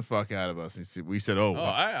surprising the fuck out of us. And we said,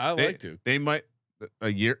 I like Duke. They might a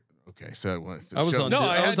year. Okay, so I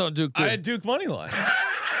was on Duke too. I had Duke money line.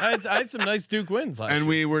 I had some nice Duke wins last year.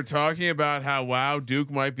 We were talking about how Duke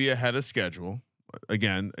might be ahead of schedule.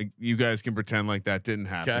 Again, you guys can pretend like that didn't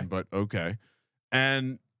happen, but okay.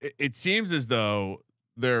 And it seems as though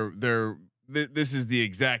this is the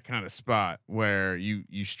exact kind of spot where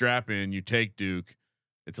you strap in, you take Duke.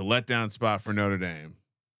 It's a letdown spot for Notre Dame.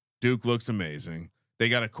 Duke looks amazing. They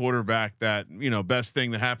got a quarterback that, best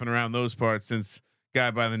thing that happened around those parts since guy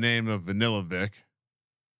by the name of Vanilla Vic.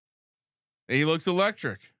 He looks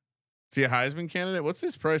electric. Is he a Heisman candidate? What's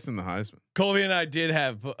his price in the Heisman? Colby and I did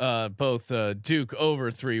have both Duke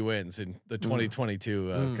over 3 wins in the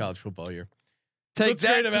 2022 college football year. Take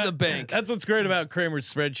that to the bank. That's what's great about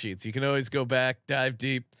Kramer's spreadsheets. You can always go back, dive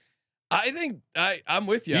deep. I think I'm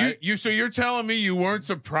with you. So you're telling me you weren't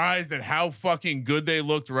surprised at how fucking good they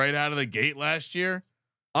looked right out of the gate last year?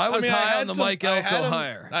 I was high on the Mike Elko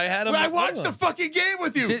hire. I had him. I watched the fucking game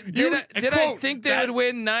with you. Did I think they would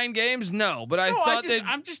win 9 games? No, but I thought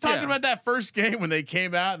I'm just talking about that first game when they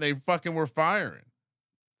came out and they fucking were firing.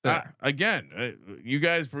 Again, you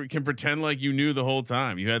guys can pretend like you knew the whole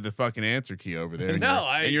time. You had the fucking answer key over there.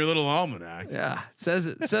 In your little almanac. Yeah, says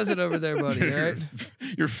it over there, buddy. Right?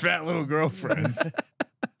 Your fat little girlfriends.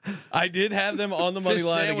 I did have them on the money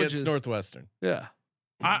line against Northwestern. Yeah.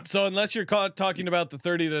 So unless you're talking about the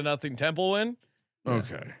 30-0 Temple win,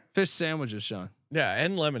 okay. Fish sandwiches, Sean. Yeah,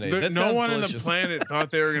 and lemonade. No one delicious. on the planet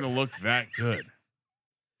thought they were going to look that good.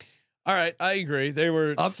 All right, I agree. They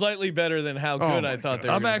were slightly better than how good I thought they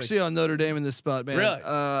were. I'm actually on Notre Dame in this spot, man. Really?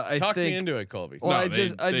 I Talk think, me into it, Colby. Well, I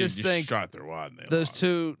just think shot their wad. And those lost.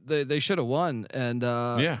 two they should have won, and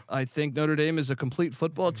I think Notre Dame is a complete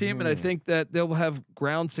football team, and I think that they'll have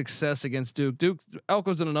ground success against Duke.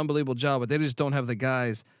 Elko's done an unbelievable job, but they just don't have the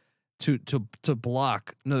guys to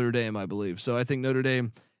block Notre Dame, I believe. So I think Notre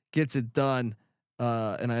Dame gets it done.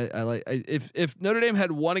 And if Notre Dame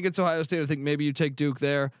had won against Ohio State, I think maybe you take Duke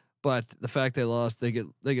there. But the fact they lost, they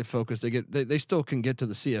get focused. They still can get to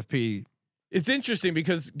the CFP. It's interesting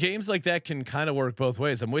because games like that can kind of work both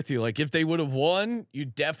ways. I'm with you. Like if they would have won, you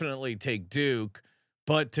definitely take Duke.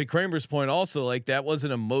 But to Kramer's point, also like that was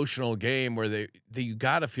an emotional game where you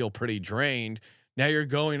got to feel pretty drained. Now you're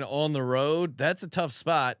going on the road. That's a tough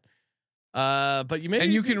spot. But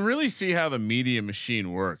you can really see how the media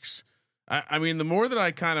machine works. I mean, the more that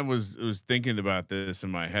I kind of was thinking about this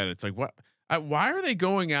in my head, it's like what. Why are they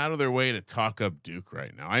going out of their way to talk up Duke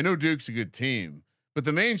right now? I know Duke's a good team, but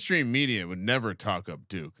the mainstream media would never talk up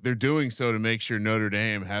Duke. They're doing so to make sure Notre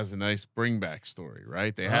Dame has a nice bring back story,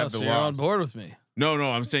 right? They have the loss. You're on board with me. No,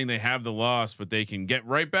 I'm saying they have the loss, but they can get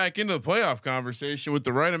right back into the playoff conversation with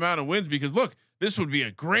the right amount of wins because look, this would be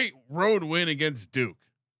a great road win against Duke.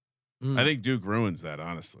 I think Duke ruins that,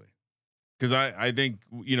 honestly. Because I think,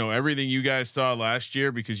 everything you guys saw last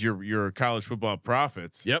year because you're college football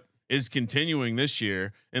prophets. Yep. Is continuing this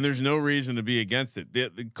year, and there's no reason to be against it.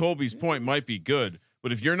 The Colby's point might be good,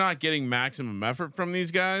 but if you're not getting maximum effort from these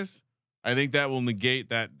guys, I think that will negate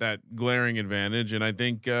that glaring advantage. And I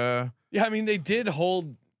think, I mean, they did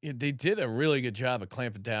a really good job of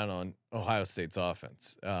clamping down on Ohio State's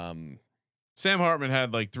offense. Sam Hartman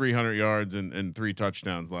had like 300 yards and 3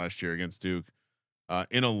 touchdowns last year against Duke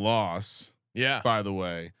in a loss. Yeah. By the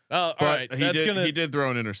way, all right, he did throw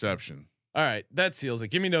an interception. All right, that seals it.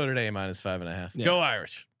 Give me Notre Dame -5.5. Yeah. Go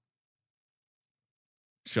Irish.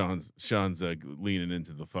 Sean's leaning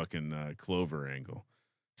into the fucking Clover angle.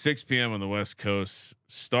 6 p.m. on the West Coast.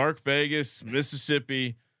 Stark Vegas,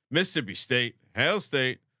 Mississippi State, Hail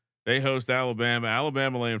State. They host Alabama.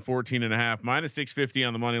 Alabama laying 14.5, -650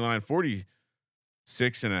 on the money line.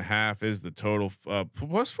 6.5 is the total.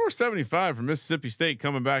 Plus 475 for Mississippi State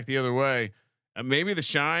coming back the other way. Maybe the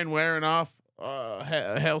shine wearing off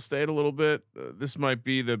Hail State a little bit. This might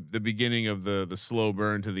be the beginning of the slow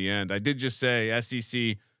burn to the end. I did just say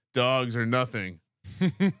SEC dogs or nothing.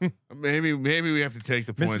 maybe we have to take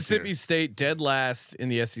the points. Mississippi State dead last in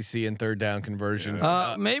the SEC in third down conversions.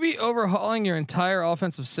 Maybe overhauling your entire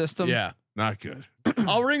offensive system. Yeah, not good.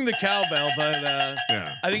 I'll ring the cowbell, but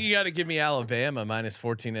yeah. I think you got to give me Alabama minus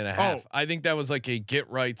 14.5. Oh. I think that was like a get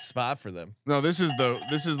right spot for them. No, this is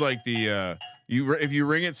like the if you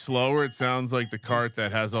ring it slower, it sounds like the cart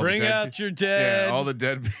that has all Bring the dead out your dead. Yeah, all the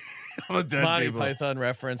dead all the dead Monty people. Python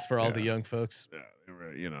reference for all the young folks.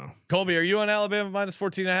 You know, Colby, are you on Alabama minus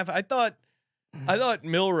 14.5? I thought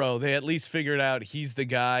Milroe, they at least figured out he's the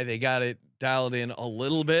guy. They got it dialed in a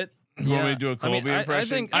little bit. You want me to do a Colby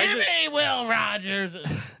impression? I think Will Rogers.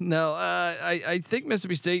 No, I think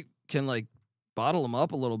Mississippi State can like bottle them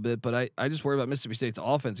up a little bit, but I just worry about Mississippi State's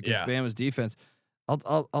offense against Bama's defense.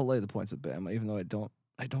 I'll lay the points at Bama, even though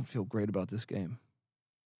I don't feel great about this game.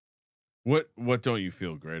 What don't you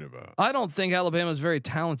feel great about? I don't think Alabama is very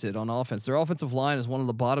talented on offense. Their offensive line is one of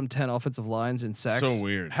the bottom 10 offensive lines in sacks. So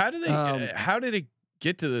weird. How did it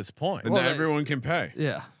get to this point? And everyone can pay.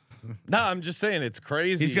 Yeah. No, I'm just saying it's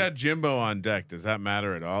crazy. He's got Jimbo on deck. Does that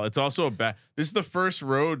matter at all? It's also this is the first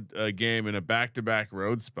road game in a back-to-back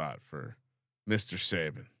road spot for Mr.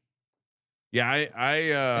 Saban. Yeah,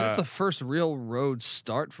 it's the first real road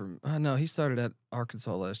start from. No, he started at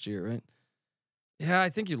Arkansas last year, right? Yeah, I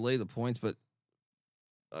think you lay the points, but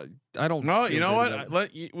I don't. No, you know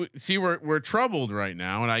what? See, we're troubled right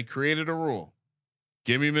now, and I created a rule.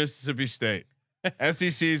 Give me Mississippi State.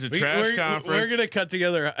 SEC is a trash conference. We're gonna cut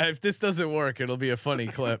together. If this doesn't work, it'll be a funny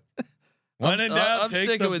clip. When in doubt, I'm take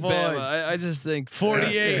sticking the with points. Bama. I just think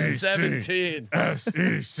 48-17.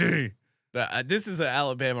 SEC. This is an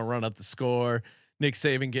Alabama run up the score. Nick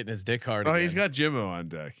Saban getting his dick hard. Oh, again. he's got Jimbo on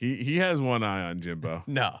deck. He has one eye on Jimbo.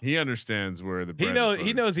 No, he understands where the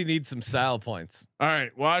he knows he needs some Sal points. All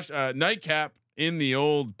right, watch nightcap in the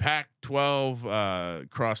old Pac-12.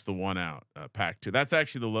 Cross the one out. Pac-2. That's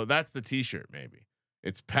actually that's the T-shirt. Maybe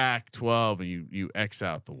it's Pac-12, and you X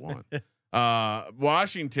out the one.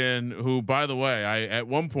 Washington, who by the way, I at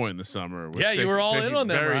one point in the summer, you were all in on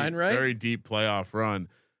that, Ryan, right? Very deep playoff run.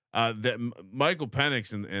 That Michael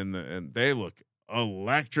Penix and they look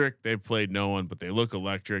electric. They've played no one, but they look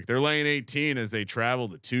electric. They're laying 18 as they travel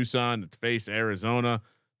to Tucson to face Arizona.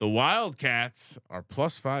 The Wildcats are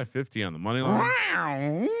plus 550 on the money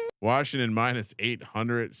line. Washington minus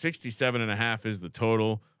 800. 67.5 is the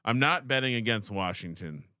total. I'm not betting against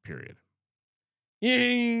Washington. Period.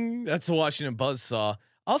 Ying. That's the Washington buzzsaw.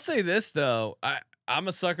 I'll say this though, I'm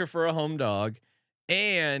a sucker for a home dog,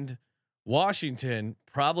 and Washington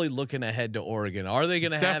probably looking ahead to Oregon. Are they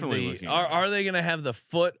going to have are they going to have the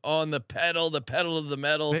foot on the pedal of the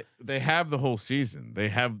metal? They have the whole season.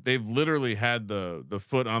 They've literally had the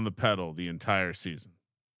foot on the pedal the entire season.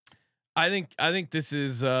 I think this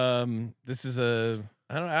is I don't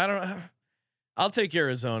I'll take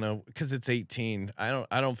Arizona because it's 18.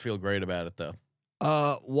 I don't feel great about it though.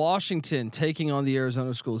 Washington taking on the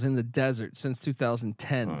Arizona schools in the desert since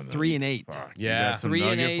 2010, 3-8. Yeah,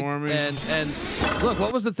 3-8. And look,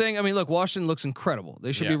 what was the thing? I mean, look, Washington looks incredible.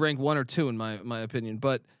 They should be ranked 1 or 2 in my opinion.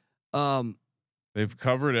 But they've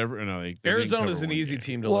covered every. No, Arizona's an easy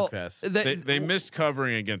team to look past. They missed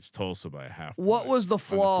covering against Tulsa by a half. What was the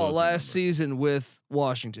flaw last season with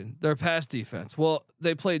Washington? Their pass defense. Well,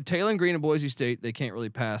 they played Taylor Green and Boise State. They can't really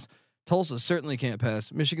pass. Tulsa certainly can't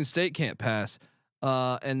pass. Michigan State can't pass.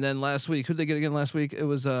 And then last week, who'd they get again last week? It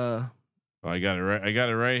was I got it right. I got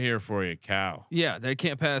it right here for you, Cal. Yeah, they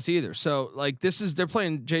can't pass either. So like they're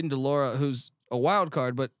playing Jaden DeLora, who's a wild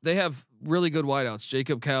card, but they have really good wideouts.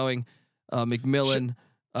 Jacob Cowing, McMillan.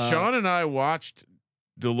 Sean and I watched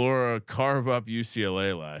DeLora carve up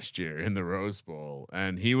UCLA last year in the Rose Bowl,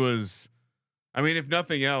 and he was. I mean, if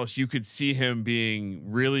nothing else, you could see him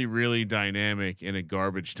being really, really dynamic in a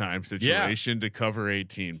garbage time situation to cover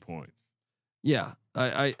 18 points. Yeah,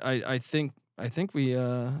 I think we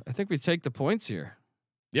take the points here.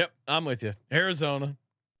 Yep, I'm with you. Arizona.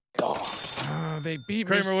 They beat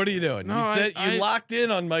Kramer. What are you doing? No, you said you locked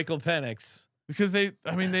in on Michael Penix because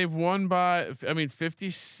they've won by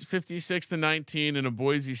 56-19 in a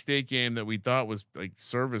Boise State game that we thought was like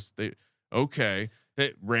service. They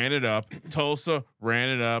ran it up. Tulsa ran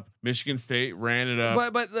it up. Michigan State ran it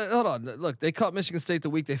up. But hold on. Look, they caught Michigan State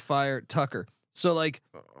the week they fired Tucker. So like,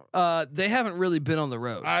 they haven't really been on the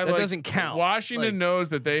road. That doesn't count. Washington knows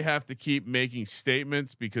that they have to keep making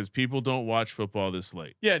statements because people don't watch football this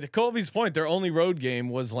late. Yeah, to Colby's point, their only road game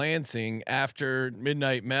was Lansing after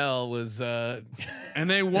Midnight Mel was and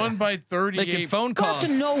they won by 38. Making phone calls. You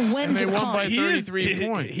have to know when and they to won call. by 33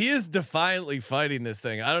 points. He is defiantly fighting this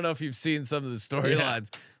thing. I don't know if you've seen some of the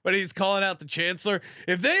storylines, but he's calling out the chancellor.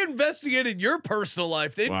 If they investigated your personal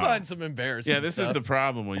life, they'd find some embarrassing. Yeah, this stuff. is the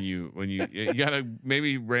problem when you gotta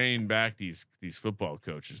maybe rein back these football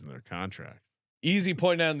coaches and their contracts. Easy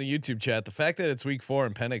pointing out in the YouTube chat. The fact that it's week 4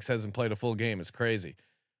 and Penix hasn't played a full game is crazy.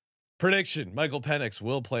 Prediction: Michael Penix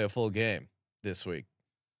will play a full game this week.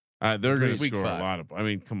 They're going to Week score 5. a lot of. I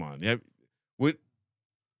mean, come on. Yeah,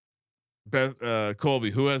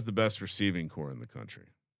 Colby, who has the best receiving core in the country?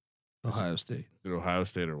 Ohio State. Is it Ohio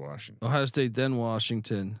State or Washington? Ohio State, then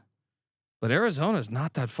Washington, but Arizona's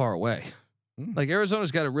not that far away. Like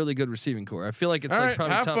Arizona's got a really good receiving core. I feel like it's like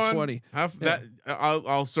probably top 20. That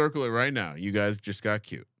I'll circle it right now. You guys just got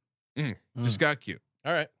cute. Just got cute.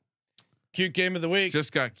 All right. Cute game of the week.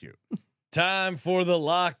 Just got cute. Time for the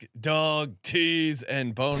lock, dog, tease,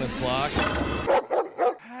 and bonus lock.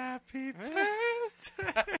 Happy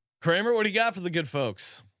birthday, Kramer. What do you got for the good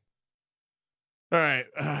folks? All right.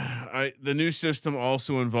 The new system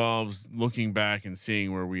also involves looking back and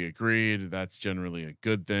seeing where we agreed. That's generally a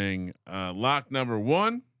good thing. Lock number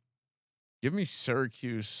 1, give me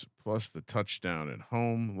Syracuse plus the touchdown at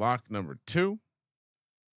home. Lock number 2,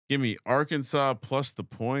 give me Arkansas plus the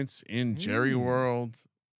points in Jerry World.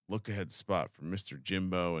 Look ahead spot for Mr.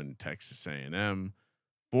 Jimbo and Texas A&M.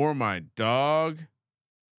 For my dog,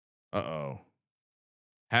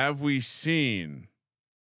 have we seen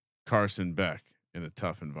Carson Beck in a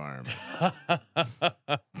tough environment?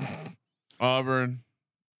 Auburn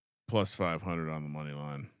plus 500 on the money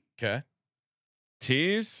line. Okay.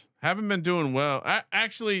 Tease haven't been doing well.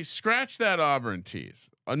 Actually, scratch that Auburn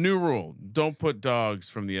tease. A new rule: don't put dogs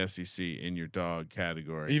from the SEC in your dog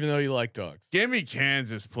category, Even though you like dogs. Give me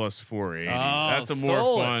Kansas plus 480. That's a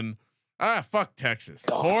stole more fun. Fuck Texas.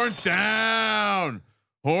 Horns down.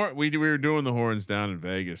 We were doing the horns down in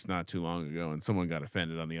Vegas not too long ago, and someone got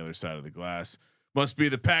offended on the other side of the glass. Must be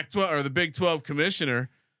the Pac-12 or the Big 12 commissioner.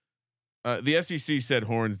 The SEC said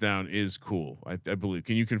horns down is cool. I believe.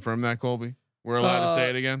 Can you confirm that, Colby? We're allowed to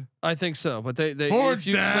say it again. I think so, but they horns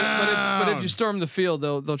down. But if you storm the field,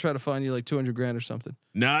 they'll try to fine you like $200,000 or something.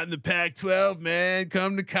 Not in the Pac-12, man.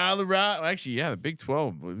 Come to Colorado. Actually, yeah, the Big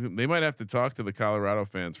 12. They might have to talk to the Colorado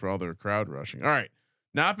fans for all their crowd rushing. All right,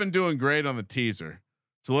 not been doing great on the teaser.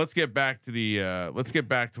 So let's get back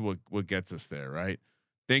to what gets us there, right?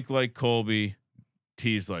 Think like Colby,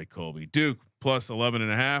 tease like Colby. Duke plus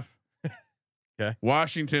 11.5. Okay.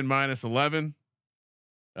 Washington minus 11.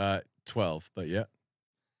 12, but yeah.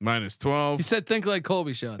 Minus 12. He said, "Think like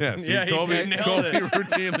Colby, Sean." Yeah, see, Yeah, he Colby did. Nailed Colby it.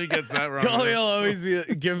 routinely gets that wrong. Colby will always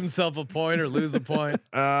give himself a point or lose a point.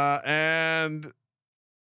 And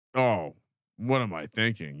what am I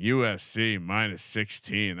thinking? USC minus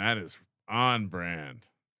 16. That is on brand.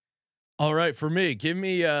 All right, for me, give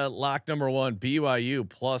me lock number 1, BYU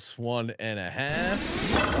plus 1.5.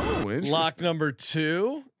 Oh, interesting. Lock number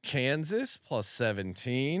 2, Kansas plus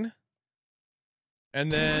 17. And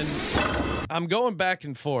then I'm going back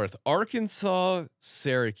and forth. Arkansas,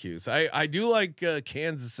 Syracuse. I do like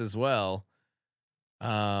Kansas as well.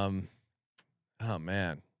 Oh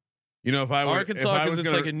man. You know, if Arkansas, because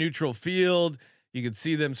it's like a neutral field, you could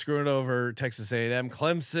see them screwing over Texas A&M.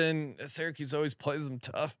 Clemson, Syracuse always plays them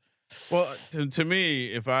tough. Well, to me,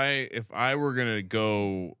 if I were gonna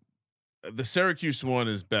go, the Syracuse one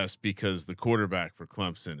is best because the quarterback for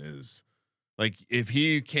Clemson is like, if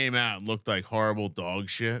he came out and looked like horrible dog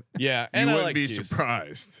shit, Yeah, you and I wouldn't like be Cuse.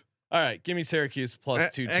 surprised. All right, give me Syracuse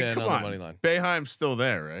plus 210 on the money line. Boeheim's still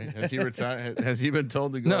there, right? Has he retired? Has he been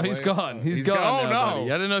told to go? No, he's away? gone. He's gone. gone. Oh now, no!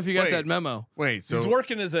 buddy. I don't know if you got Wait. that memo. Wait, so He's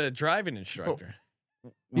working as a driving instructor.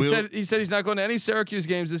 He said he's not going to any Syracuse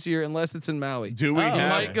games this year unless it's in Maui. do we Oh, He have,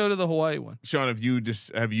 might go to the Hawaii one. Sean? Have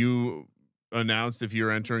you announced if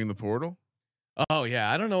you're entering the portal? Oh yeah,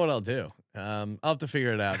 I don't know what I'll do. I'll have to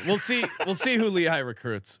figure it out. We'll see. We'll see who Lehigh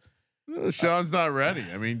recruits. Sean's not ready.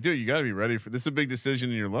 I mean, dude, you got to be ready for this. Is a big decision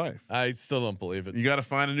in your life. I still don't believe it. You got to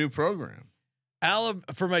find a new program.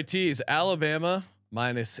 For my teas, Alabama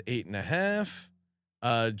minus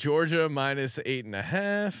 8.5, Georgia minus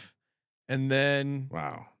 8.5, and then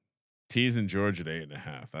Wow, Tease in Georgia at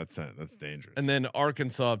 8.5. That's dangerous. and then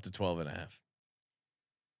Arkansas up to 12.5.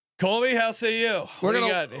 Colby, how say you? What do you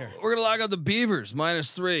got here? We're gonna lock out the Beavers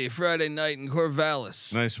 -3 Friday night in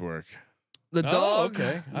Corvallis. nice work. The dog.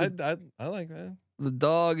 Okay, I like that. The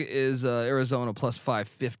dog is Arizona plus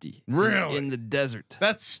 550. Really? In the desert.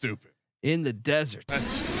 That's stupid. In the desert. That's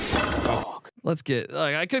stupid. Dog. Let's get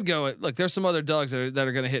like I could go. Look, there's some other dogs that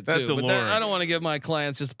are going to hit too. But I don't want to give my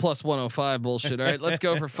clients just plus 105 bullshit. All right, let's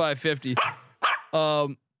go for 550.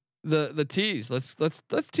 The tease. Let's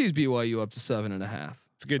tease BYU up to 7.5.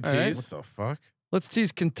 It's a good All tease. right. What the fuck? Let's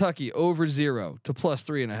tease Kentucky over 0 to plus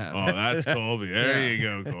 3.5. Oh, that's Colby. There you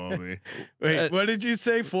go, Colby. Wait, what did you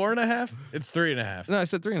say? 4.5? It's 3.5. No, I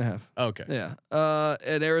said 3.5. Okay. Yeah.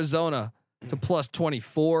 And Arizona to plus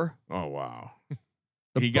 24. Oh wow.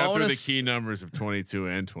 The He got through the bonus- key numbers of 22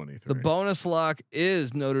 and 23. The bonus lock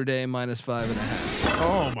is Notre Dame minus 5.5.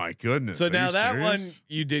 Oh my goodness. So Are now you that serious? one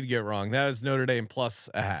you did get wrong. That was Notre Dame plus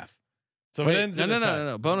a half. So Wait, it ends no, in no, a tie.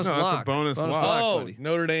 no. Bonus No, that's a lock. bonus lock. Oh, buddy.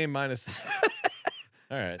 Notre Dame minus.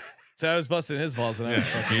 All right. So I was busting his balls and I was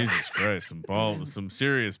Yeah, busting. Jesus Christ, some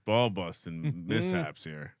serious ball busting mishaps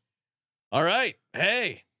here. All right.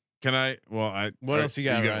 Hey. Can I? Well, What else you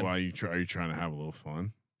got, Ryan? Why are you trying to have a little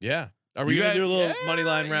fun? Yeah. Are we You gonna guys- do a little yeah, money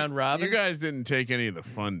line round robin? You guys didn't take any of the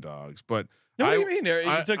fun dogs, but No, what I- do you mean?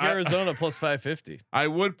 You took I- Arizona plus 550. I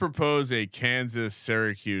would propose a Kansas,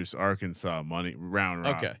 Syracuse, Arkansas money round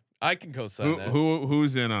robin. Okay. I can co-sign that.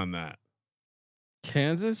 Who's in on that?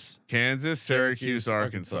 Kansas. Kansas, Syracuse, Syracuse,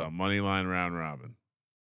 Arkansas Arkansas. money line round robin.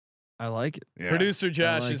 I like it. Yeah. Producer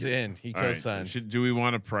Josh like is it. in. He All right. co-signs. Do we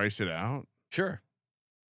want to price it out? Sure.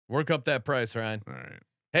 Work up that price, Ryan. All right.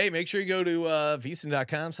 Hey, make sure you go to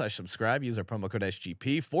vsin.com/subscribe. Use our promo code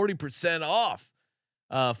SGP. 40% off.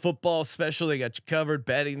 Football special. They got you covered.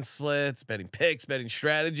 Betting splits, betting picks, betting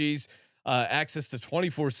strategies. Access to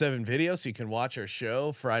 24/7 video, so you can watch our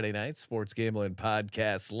show Friday night, Sports Gambling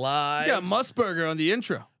Podcast live. You got Musburger on the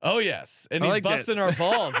intro. Oh yes, and I he's like that. busting our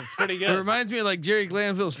balls. It's pretty It good. reminds me of like Jerry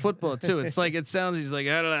Glanville's football too. It's like it sounds. He's like,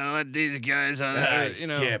 I don't know what these guys on. I You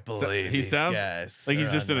know, can't believe he these sounds guys like he's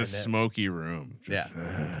are just on in my a net. smoky room. We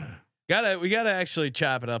gotta actually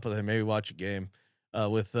chop it up with him. Maybe watch a game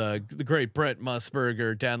with the great Brent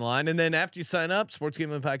Musburger down the line. And then after you sign up,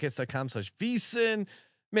 sportsgamblingpodcast.com/vsin,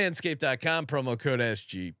 manscaped.com, promo code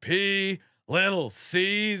SGP, Little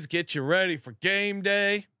C's, get you ready for game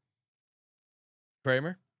day.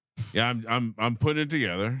 Kramer. Yeah, I'm putting it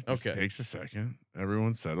together. Just Okay. takes a second.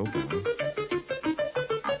 Everyone settle down.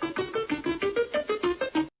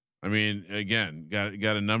 I mean, again,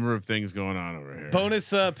 got a number of things going on over here.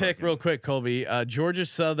 Bonus pick real quick, Colby. Georgia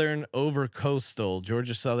Southern over Coastal.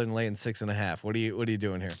 Georgia Southern laying 6.5. What are you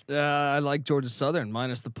doing here? I like Georgia Southern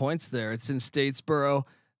minus the points there. It's in Statesboro.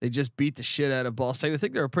 They just beat the shit out of Ball State. I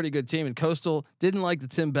think they're a pretty good team. And Coastal didn't like the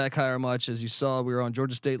Tim Beck hire much, as you saw. We were on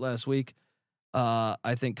Georgia State last week.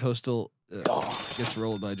 I think Coastal gets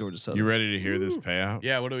rolled by Georgia Southern. You ready to hear this payout?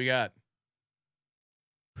 Yeah, what do we got?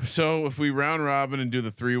 So if we round robin and do the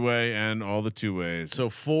 3-way and all the 2 ways, So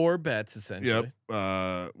 4 bets essentially. yep.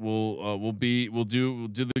 We'll do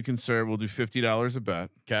the conserve. We'll do $50 a bet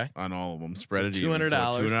Okay. on all of them. Spread So it even.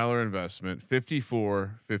 $200. So $200 investment.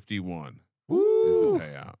 54.51 is Woo. the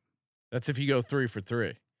payout. That's if you go 3 for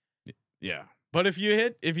 3. Yeah, But if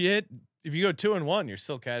you go 2 and 1, you're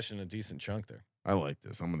still cashing a decent chunk there. I like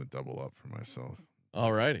this. I'm gonna double up for myself.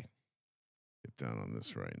 All righty. Get down on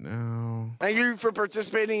this right now. Thank you for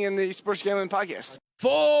participating in the Sports Gambling Podcast.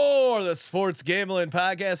 For the Sports Gambling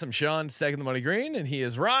Podcast, I'm Sean stacking the money green, and he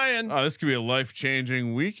is Ryan Oh, this could be a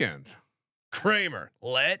life-changing weekend. Kramer.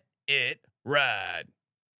 Let it ride.